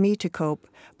help me to cope,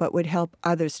 but would help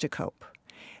others to cope.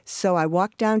 So I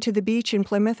walked down to the beach in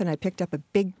Plymouth and I picked up a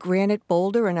big granite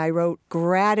boulder and I wrote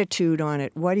gratitude on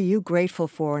it. What are you grateful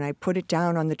for? And I put it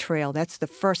down on the trail. That's the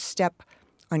first step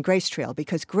on Grace Trail,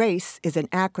 because GRACE is an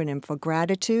acronym for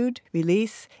gratitude,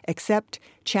 release, accept,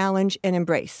 challenge, and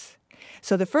embrace.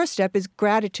 So the first step is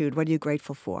gratitude. What are you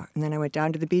grateful for? And then I went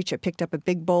down to the beach. I picked up a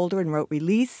big boulder and wrote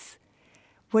release.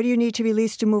 What do you need to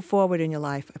release to move forward in your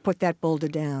life? I put that boulder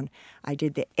down. I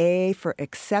did the A for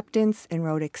acceptance and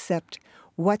wrote accept.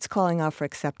 What's calling out for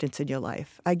acceptance in your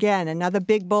life? Again, another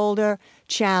big boulder,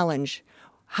 challenge.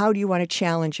 How do you want to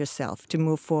challenge yourself to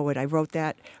move forward? I wrote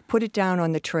that, put it down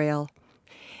on the trail.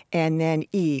 And then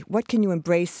E, what can you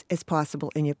embrace as possible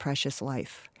in your precious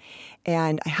life?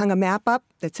 And I hung a map up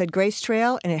that said Grace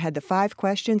Trail, and it had the 5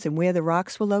 questions and where the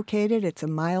rocks were located. It's a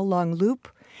mile-long loop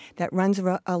that runs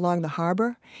along the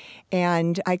harbor.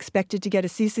 And I expected to get a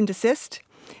cease and desist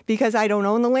because I don't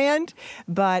own the land.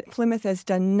 But Plymouth has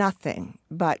done nothing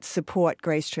but support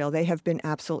Grace Trail. They have been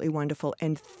absolutely wonderful,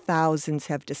 and thousands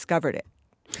have discovered it.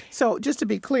 So just to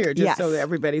be clear, so that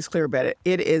everybody's clear about it,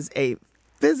 it is a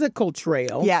physical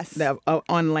trail that,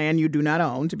 on land you do not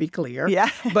own, to be clear. Yeah.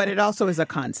 But it also is a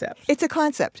concept. It's a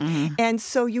concept. Mm-hmm. And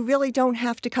so you really don't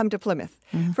have to come to Plymouth.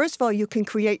 Mm-hmm. First of all, you can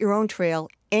create your own trail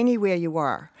anywhere you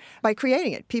are by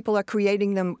creating it. People are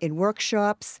creating them in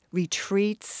workshops,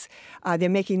 retreats. They're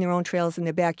making their own trails in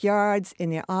their backyards, in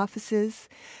their offices.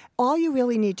 All you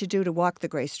really need to do to walk the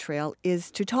Grace Trail is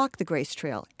to talk the Grace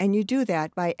Trail. And you do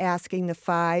that by asking the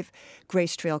 5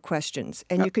 Grace Trail questions.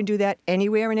 And you can do that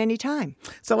anywhere and any time.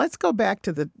 So let's go back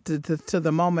to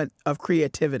the moment of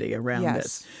creativity around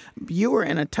this. You were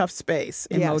in a tough space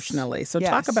emotionally. So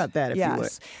talk about that, if you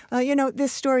would. You know,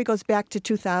 this story goes back to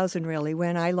 2000, really,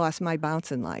 when I lost my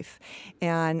bounce in life.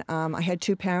 And I had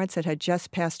 2 parents that had just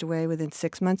passed away within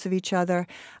 6 months of each other.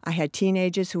 I had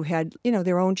teenagers who had,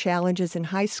 their own challenges in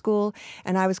high school.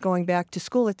 And I was going back to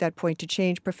school at that point to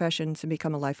change professions and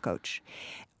become a life coach.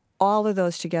 All of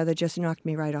those together just knocked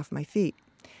me right off my feet.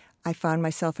 I found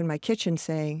myself in my kitchen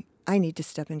saying, I need to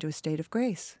step into a state of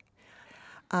grace.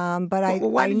 But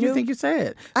why did you think you said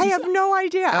it? I have no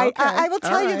idea. Okay. I will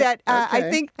tell you that I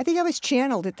think I was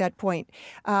channeled at that point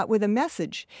with a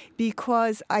message,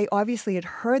 because I obviously had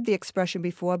heard the expression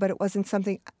before, but it wasn't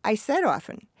something I said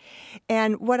often.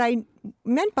 And what I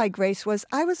meant by grace was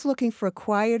I was looking for a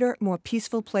quieter, more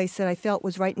peaceful place that I felt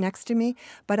was right next to me,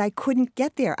 but I couldn't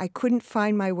get there. I couldn't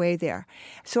find my way there.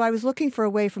 So I was looking for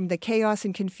a way from the chaos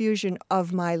and confusion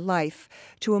of my life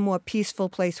to a more peaceful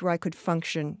place where I could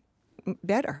function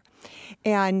better.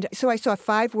 And so I saw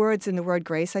 5 words in the word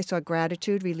grace. I saw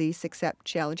gratitude, release, accept,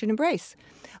 challenge, and embrace.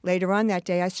 Later on that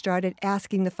day, I started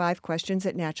asking the 5 questions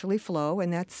that naturally flow,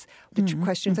 and that's the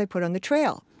questions I put on the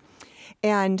trail.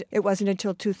 And it wasn't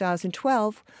until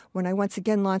 2012 when I once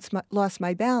again lost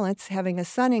my balance, having a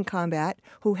son in combat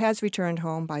who has returned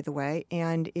home, by the way,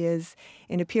 and is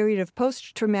in a period of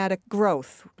post-traumatic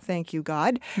growth, thank you,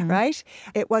 God, right?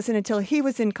 It wasn't until he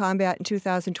was in combat in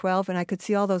 2012 and I could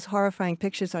see all those horrifying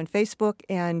pictures on Facebook,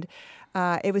 and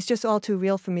it was just all too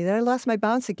real for me that I lost my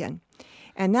bounce again.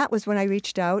 And that was when I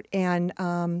reached out and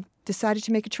decided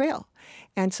to make a trail.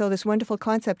 And so this wonderful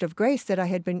concept of grace that I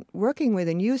had been working with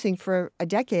and using for a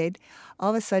decade all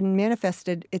of a sudden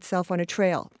manifested itself on a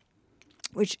trail.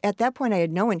 which at that point I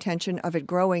had no intention of it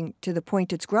growing to the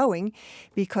point it's growing,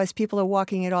 because people are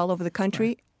walking it all over the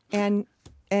country and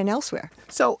elsewhere.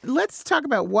 So let's talk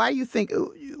about why you think,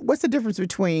 what's the difference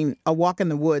between a walk in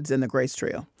the woods and the Grace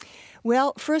Trail?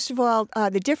 Well, first of all,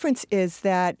 the difference is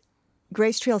that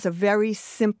Grace Trail is a very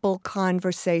simple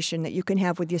conversation that you can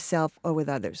have with yourself or with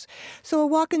others. So a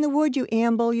walk in the wood, you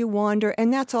amble, you wander,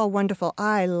 and that's all wonderful.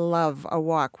 I love a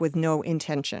walk with no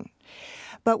intention.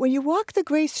 But when you walk the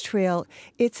Grace Trail,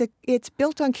 it's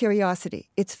built on curiosity.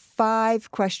 It's 5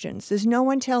 questions. There's no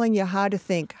one telling you how to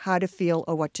think, how to feel,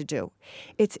 or what to do.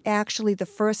 It's actually the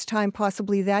first time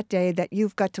possibly that day that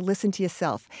you've got to listen to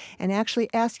yourself and actually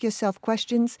ask yourself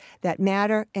questions that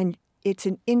matter, and it's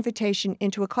an invitation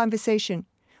into a conversation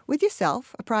with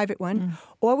yourself, a private one,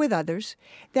 or with others,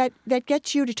 that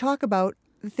gets you to talk about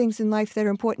the things in life that are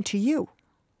important to you.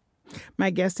 My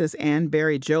guest is Ann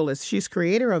Berry Jolis. She's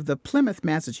creator of the Plymouth,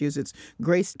 Massachusetts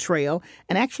Grace Trail,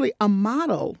 and actually a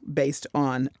model based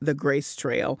on the Grace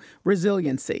Trail,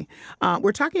 Resiliency.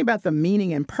 We're talking about the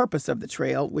meaning and purpose of the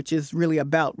trail, which is really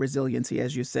about resiliency,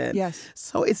 as you said. Yes.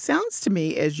 So it sounds to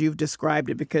me, as you've described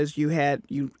it, because you had,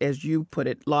 as you put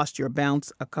it, lost your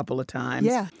bounce a couple of times.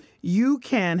 Yeah. You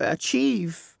can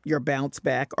achieve your bounce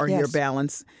back or your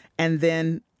balance and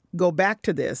then go back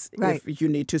to this if you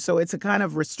need to. So it's a kind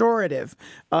of restorative.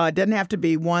 It doesn't have to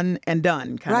be one and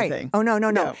done kind of thing. Oh, no.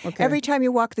 Yeah, okay. Every time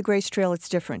you walk the Grace Trail, it's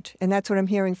different. And that's what I'm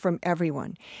hearing from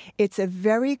everyone. It's a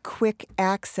very quick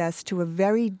access to a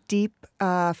very deep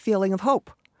feeling of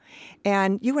hope.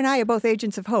 And you and I are both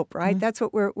agents of hope, right? That's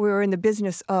what we're in the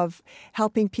business of,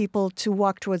 helping people to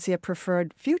walk towards their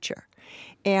preferred future.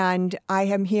 And I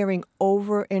am hearing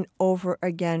over and over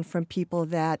again from people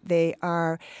that they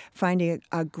are finding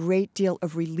a great deal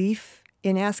of relief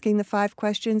in asking the 5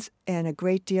 questions, and a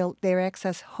great deal, they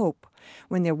access hope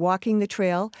when they're walking the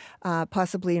trail,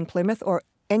 possibly in Plymouth or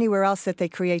anywhere else that they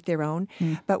create their own.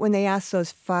 But when they ask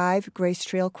those 5 Grace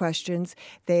Trail questions,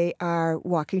 they are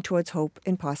walking towards hope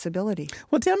and possibility.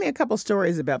 Well, tell me a couple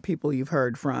stories about people you've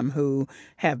heard from who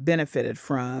have benefited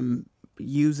from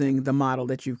using the model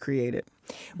that you've created.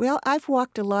 Well, I've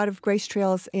walked a lot of Grace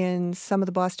Trails in some of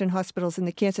the Boston hospitals and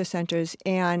the cancer centers,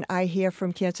 and I hear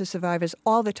from cancer survivors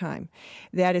all the time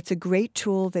that it's a great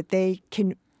tool, that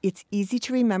it's easy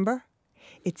to remember,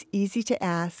 it's easy to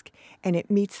ask, and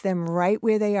it meets them right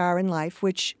where they are in life,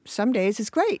 which some days is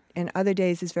great and other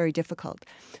days is very difficult.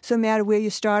 So no matter where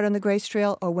you start on the Grace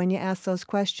Trail or when you ask those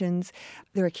questions,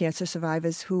 there are cancer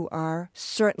survivors who are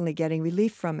certainly getting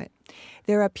relief from it.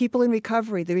 There are people in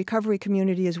recovery. The recovery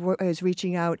community is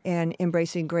reaching out and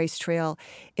embracing Grace Trail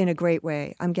in a great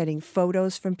way. I'm getting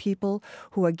photos from people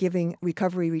who are giving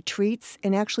recovery retreats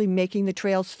and actually making the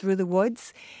trails through the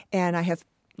woods, and I have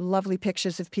lovely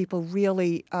pictures of people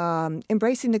really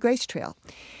embracing the Grace Trail.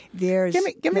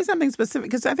 Give me something specific,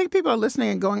 because I think people are listening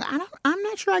and going, I'm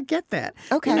not sure I get that.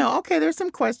 Okay. Okay, there's some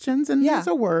questions and there's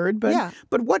a word, but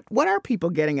what are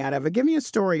people getting out of it? Give me a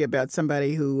story about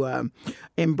somebody who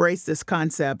embraced this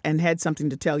concept and had something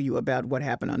to tell you about what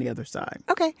happened on the other side.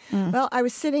 Okay. Well, I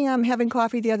was sitting having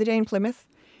coffee the other day in Plymouth,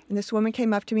 and this woman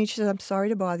came up to me and she said, "I'm sorry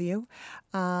to bother you."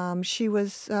 She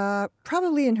was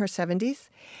probably in her 70s.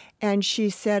 And she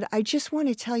said, "I just want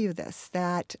to tell you this,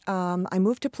 that I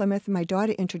moved to Plymouth and my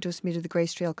daughter introduced me to the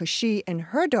Grace Trail because she and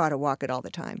her daughter walk it all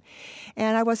the time.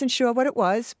 And I wasn't sure what it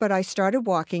was, but I started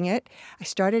walking it. I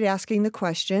started asking the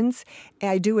questions.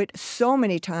 I do it so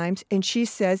many times. And she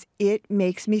says, it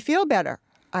makes me feel better.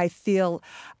 I feel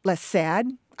less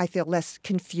sad. I feel less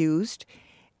confused.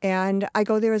 And I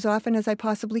go there as often as I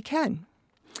possibly can."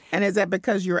 And is that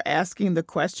because you're asking the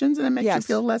questions and it makes you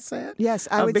feel less sad? Yes,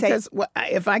 I would say. Because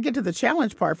if I get to the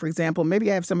challenge part, for example,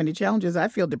 maybe I have so many challenges, I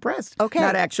feel depressed. Okay.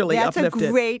 Not actually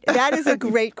uplifted. That is a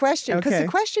great question. Because Okay. the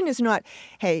question is not,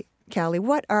 "Hey, Callie,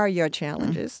 what are your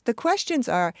challenges?" The questions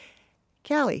are,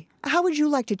 "Callie, how would you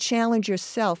like to challenge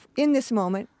yourself in this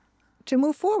moment to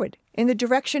move forward in the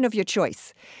direction of your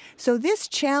choice?" So this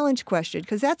challenge question,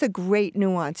 because that's a great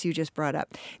nuance you just brought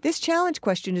up. This challenge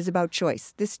question is about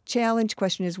choice. This challenge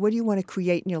question is, what do you want to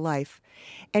create in your life?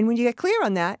 And when you get clear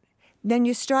on that, then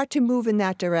you start to move in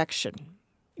that direction.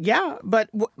 Yeah, but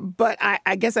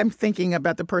I guess I'm thinking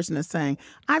about the person that's saying,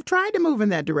 I've tried to move in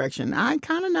that direction. I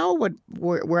kind of know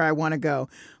where I want to go,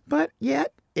 but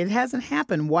yet it hasn't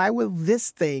happened. Why will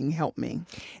this thing help me?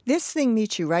 This thing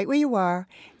meets you right where you are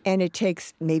and it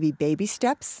takes maybe baby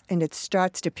steps, and it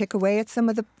starts to pick away at some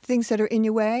of the things that are in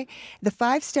your way. The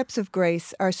 5 steps of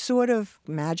grace are sort of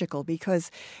magical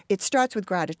because it starts with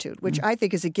gratitude, which I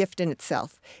think is a gift in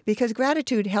itself, because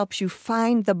gratitude helps you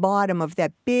find the bottom of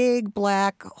that big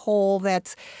black hole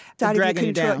that's out of your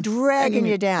control, dragging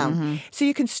you down. So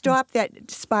you can stop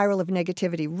that spiral of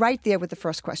negativity right there with the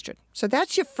first question. So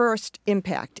that's your first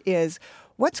impact is,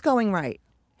 what's going right?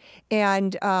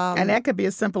 And that could be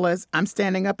as simple as I'm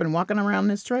standing up and walking around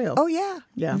this trail. Oh, yeah.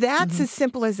 Yeah. That's as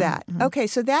simple as that. Okay,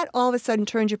 so that all of a sudden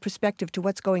turns your perspective to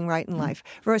what's going right in life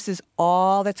versus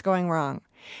all that's going wrong.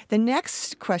 The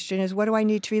next question is, what do I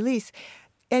need to release?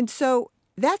 And so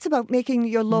that's about making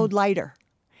your load lighter.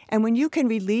 And when you can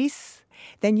release,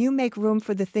 then you make room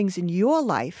for the things in your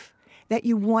life that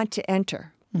you want to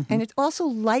enter. And it also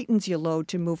lightens your load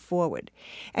to move forward.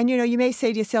 And, you may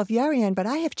say to yourself, Ariane, but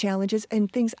I have challenges and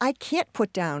things I can't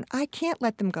put down. I can't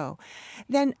let them go.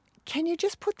 Then can you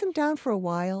just put them down for a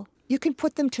while? You can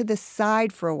put them to the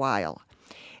side for a while.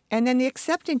 And then the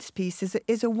acceptance piece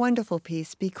is a wonderful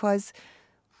piece because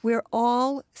we're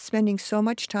all spending so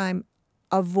much time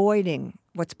avoiding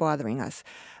what's bothering us,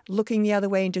 looking the other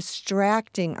way and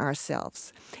distracting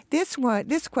ourselves. This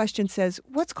question says,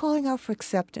 what's calling out for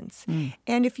acceptance?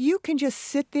 And if you can just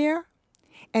sit there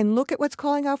and look at what's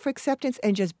calling out for acceptance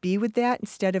and just be with that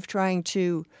instead of trying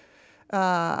to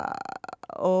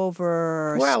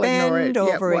overspend,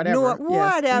 ignore,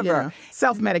 whatever.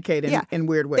 Self-medicate in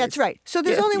weird ways. That's right. So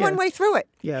there's only one way through it.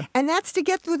 Yeah. And that's to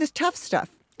get through this tough stuff.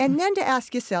 And then to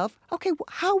ask yourself, okay,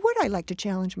 how would I like to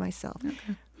challenge myself?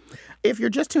 Okay. If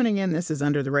you're just tuning in, this is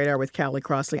Under the Radar with Callie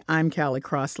Crossley. I'm Callie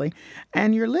Crossley,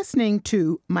 and you're listening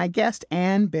to my guest,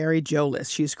 Ann Barry Jolis.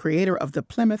 She's creator of the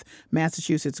Plymouth,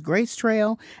 Massachusetts Grace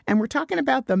Trail, and we're talking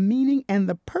about the meaning and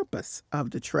the purpose of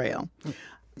the trail.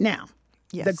 Now,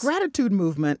 the gratitude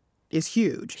movement is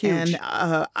huge. And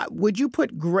would you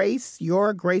put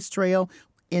your Grace Trail,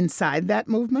 inside that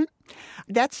movement?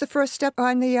 That's the first step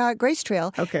on the Grace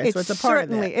Trail. Okay, so it's a part of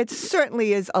that. It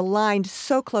certainly is aligned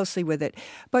so closely with it.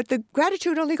 But the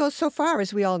gratitude only goes so far,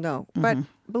 as we all know. But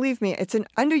believe me, it's an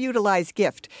underutilized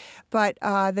gift. But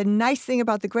the nice thing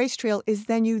about the Grace Trail is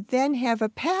then you then have a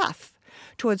path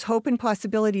towards hope and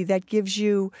possibility that gives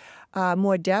you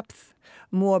more depth,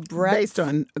 more breadth. Based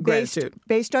on gratitude.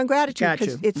 Based on gratitude,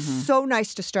 because it's so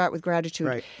nice to start with gratitude.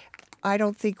 Right. I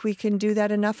don't think we can do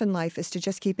that enough in life, is to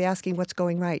just keep asking what's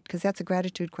going right, because that's a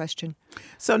gratitude question.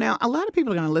 So now a lot of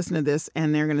people are going to listen to this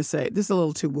and they're going to say, this is a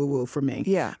little too woo-woo for me.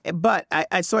 Yeah. But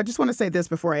I just want to say this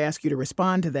before I ask you to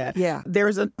respond to that. Yeah.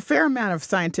 There's a fair amount of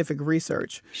scientific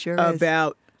research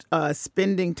about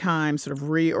spending time sort of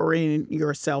reorienting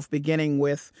yourself, beginning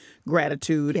with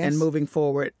gratitude and moving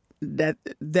forward. That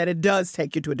it does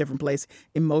take you to a different place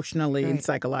emotionally and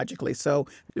psychologically. So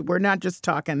we're not just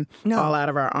talking all out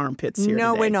of our armpits here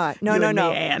No, today. we're not. No.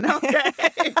 Ann. Okay.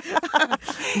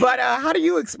 But how do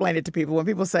you explain it to people when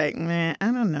people say, I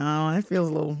don't know, that feels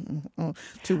a little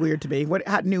too weird to me?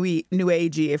 New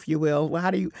agey, if you will. Well, how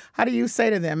do you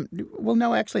say to them, well,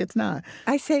 no, actually, it's not?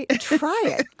 I say, try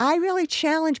it. I really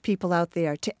challenge people out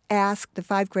there to ask the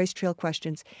 5 Grace Trail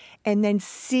questions and then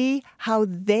see how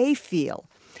they feel.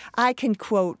 I can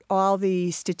quote all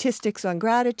the statistics on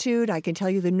gratitude. I can tell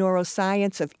you the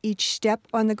neuroscience of each step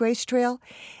on the Grace Trail.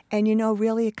 And,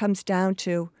 really it comes down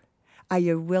to, are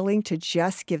you willing to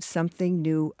just give something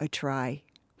new a try?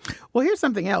 Well, here's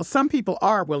something else. Some people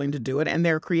are willing to do it, and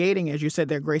they're creating, as you said,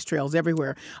 their Grace Trails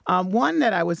everywhere. One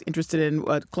that I was interested in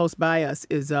close by us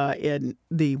is in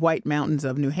the White Mountains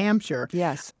of New Hampshire.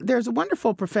 Yes. There's a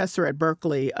wonderful professor at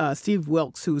Berkeley, Steve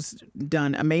Wilkes, who's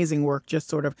done amazing work just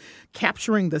sort of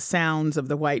capturing the sounds of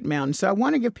the White Mountains. So I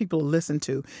want to give people a listen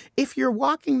to. If you're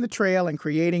walking the trail and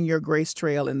creating your Grace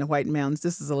Trail in the White Mountains,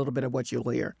 this is a little bit of what you'll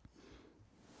hear.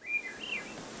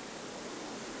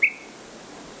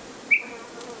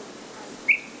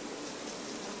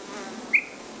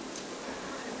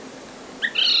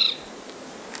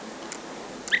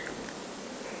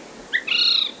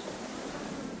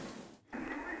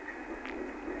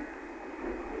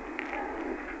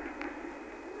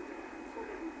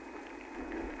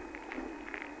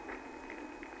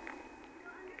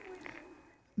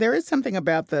 There is something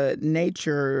about the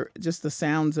nature, just the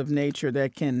sounds of nature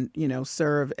that can,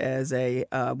 serve as a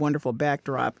wonderful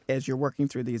backdrop as you're working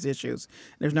through these issues.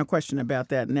 There's no question about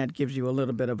that, and that gives you a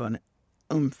little bit of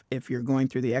oomph if you're going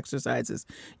through the exercises.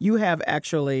 You have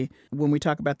actually, when we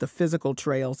talk about the physical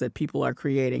trails that people are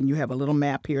creating, you have a little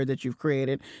map here that you've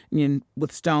created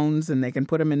with stones, and they can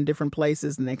put them in different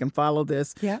places and they can follow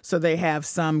this. Yeah. So they have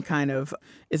some kind of,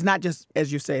 it's not just,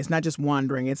 as you say, it's not just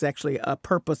wandering, it's actually a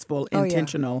purposeful,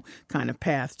 intentional kind of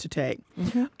path to take.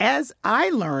 Mm-hmm. As I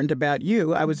learned about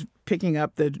you, I was picking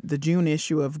up the June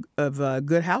issue of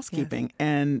Good Housekeeping,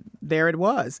 and there it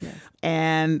was. Yes.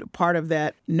 And part of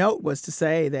that note was to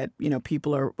say that,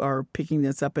 people are picking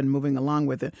this up and moving along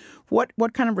with it.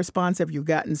 What kind of response have you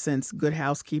gotten since Good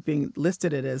Housekeeping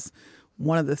listed it as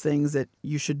one of the things that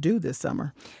you should do this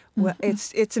summer? Well,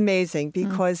 it's amazing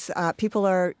because people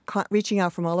are reaching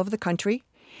out from all over the country,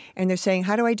 and they're saying,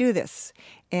 how do I do this?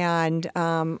 And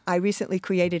I recently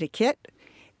created a kit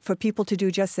for people to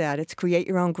do just that. It's Create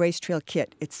Your Own Grace Trail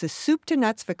Kit. It's the soup to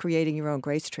nuts for creating your own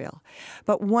Grace Trail.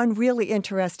 But one really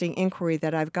interesting inquiry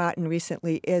that I've gotten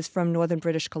recently is from northern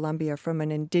British Columbia, from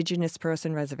an Indigenous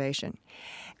person reservation.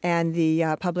 And the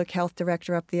public health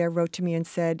director up there wrote to me and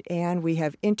said, Anne, we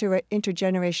have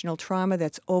intergenerational trauma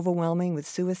that's overwhelming with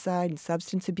suicide and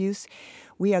substance abuse.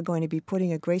 We are going to be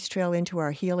putting a Grace Trail into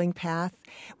our healing path.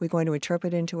 We're going to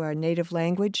interpret it into our native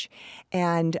language.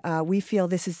 And we feel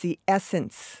this is the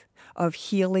essence of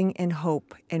healing and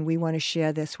hope, and we want to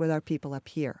share this with our people up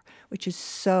here, which is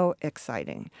so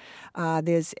exciting.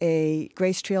 There's a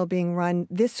Grace Trail being run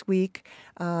this week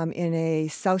in a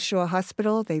South Shore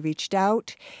hospital. They reached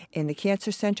out in the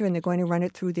Cancer Center, and they're going to run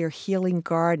it through their Healing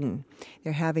Garden.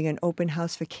 They're having an open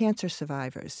house for cancer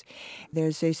survivors.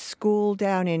 There's a school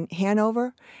down in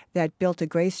Hanover that built a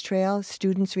Grace Trail.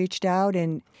 Students reached out,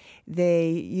 and they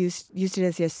used it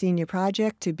as their senior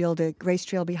project to build a Grace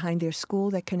Trail behind their school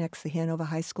that connects the Hanover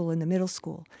High School and the middle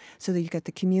school, so that you got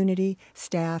the community,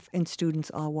 staff, and students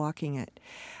all walking it.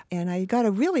 And I got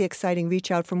a really exciting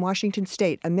reach out from Washington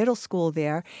State. A middle school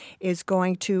there is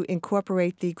going to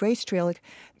incorporate the Grace Trail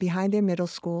behind their middle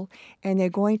school, and they're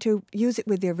going to use it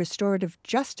with their restorative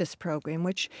justice program,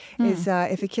 which is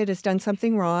if a kid has done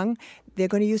something wrong, they're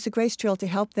going to use the Grace Trail to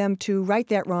help them to right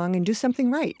that wrong and do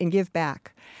something right and give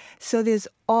back. So there's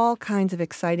all kinds of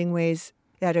exciting ways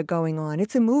that are going on.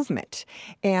 It's a movement,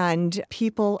 and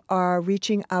people are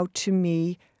reaching out to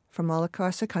me from all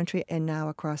across the country and now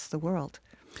across the world.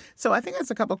 So I think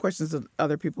that's a couple of questions that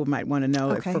other people might want to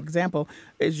know. Okay. For example,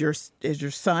 is your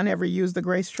son ever used the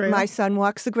Grace Trail? My son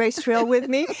walks the Grace Trail with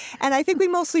me, and I think we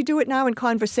mostly do it now in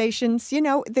conversations.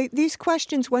 These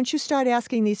questions, once you start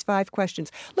asking these 5 questions,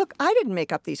 look, I didn't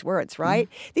make up these words, right?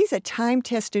 These are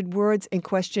time-tested words and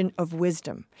question of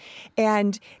wisdom.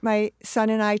 And my son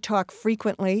and I talk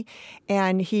frequently,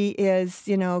 and he is,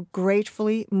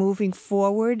 gratefully moving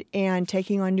forward and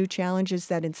taking on new challenges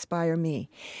that inspire me.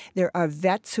 There are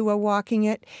vets who are walking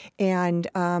it, and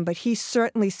but he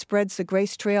certainly spreads the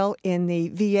Grace Trail in the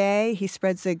VA. He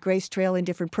spreads the Grace Trail in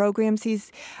different programs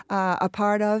he's a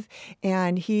part of,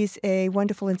 and he's a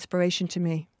wonderful inspiration to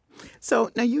me. So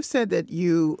now you said that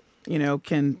you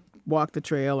can walk the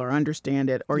trail or understand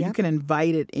it, or you can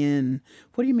invite it in.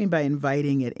 What do you mean by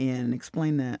inviting it in?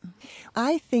 Explain that.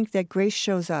 I think that grace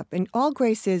shows up, and all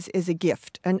grace is a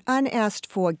gift, an unasked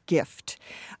for gift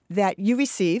that you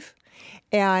receive.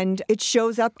 And it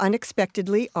shows up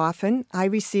unexpectedly often. I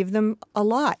receive them a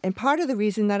lot. And part of the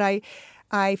reason that I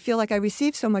feel like I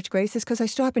receive so much grace is because I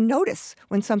stop and notice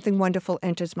when something wonderful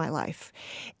enters my life.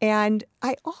 And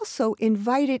I also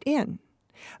invite it in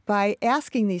by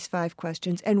asking these 5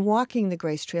 questions and walking the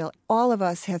Grace Trail. All of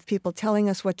us have people telling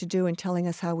us what to do and telling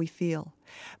us how we feel.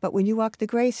 But when you walk the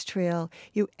Grace Trail,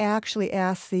 you actually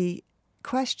ask the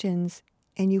questions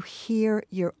and you hear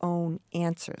your own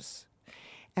answers.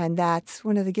 And that's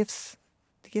one of the gifts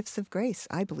of grace,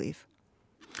 I believe.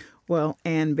 Well,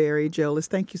 Anne Berry Jolis,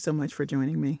 thank you so much for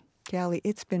joining me. Callie,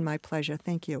 it's been my pleasure.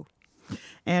 Thank you.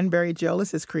 Anne Berry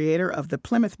Jolis is creator of the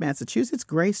Plymouth, Massachusetts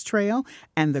Grace Trail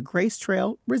and the Grace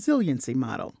Trail Resiliency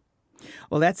Model.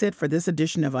 Well, that's it for this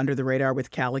edition of Under the Radar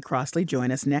with Callie Crossley.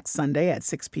 Join us next Sunday at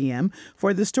 6 p.m.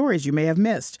 for the stories you may have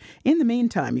missed. In the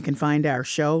meantime, you can find our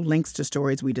show, links to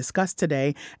stories we discussed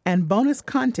today, and bonus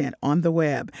content on the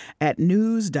web at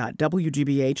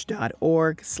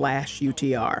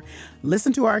news.wgbh.org/UTR.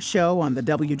 Listen to our show on the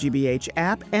WGBH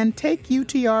app and take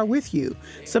UTR with you.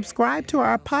 Subscribe to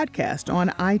our podcast on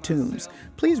iTunes.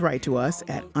 Please write to us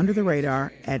at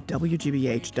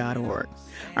undertheradar@wgbh.org.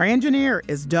 Our engineer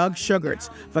is Doug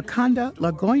Sugarts. Vakanda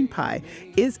Lagoinpai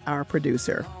is our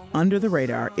producer. Under the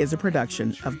Radar is a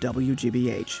production of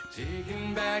WGBH.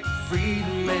 Taking back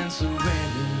freedom and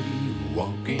serenity,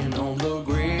 walking on the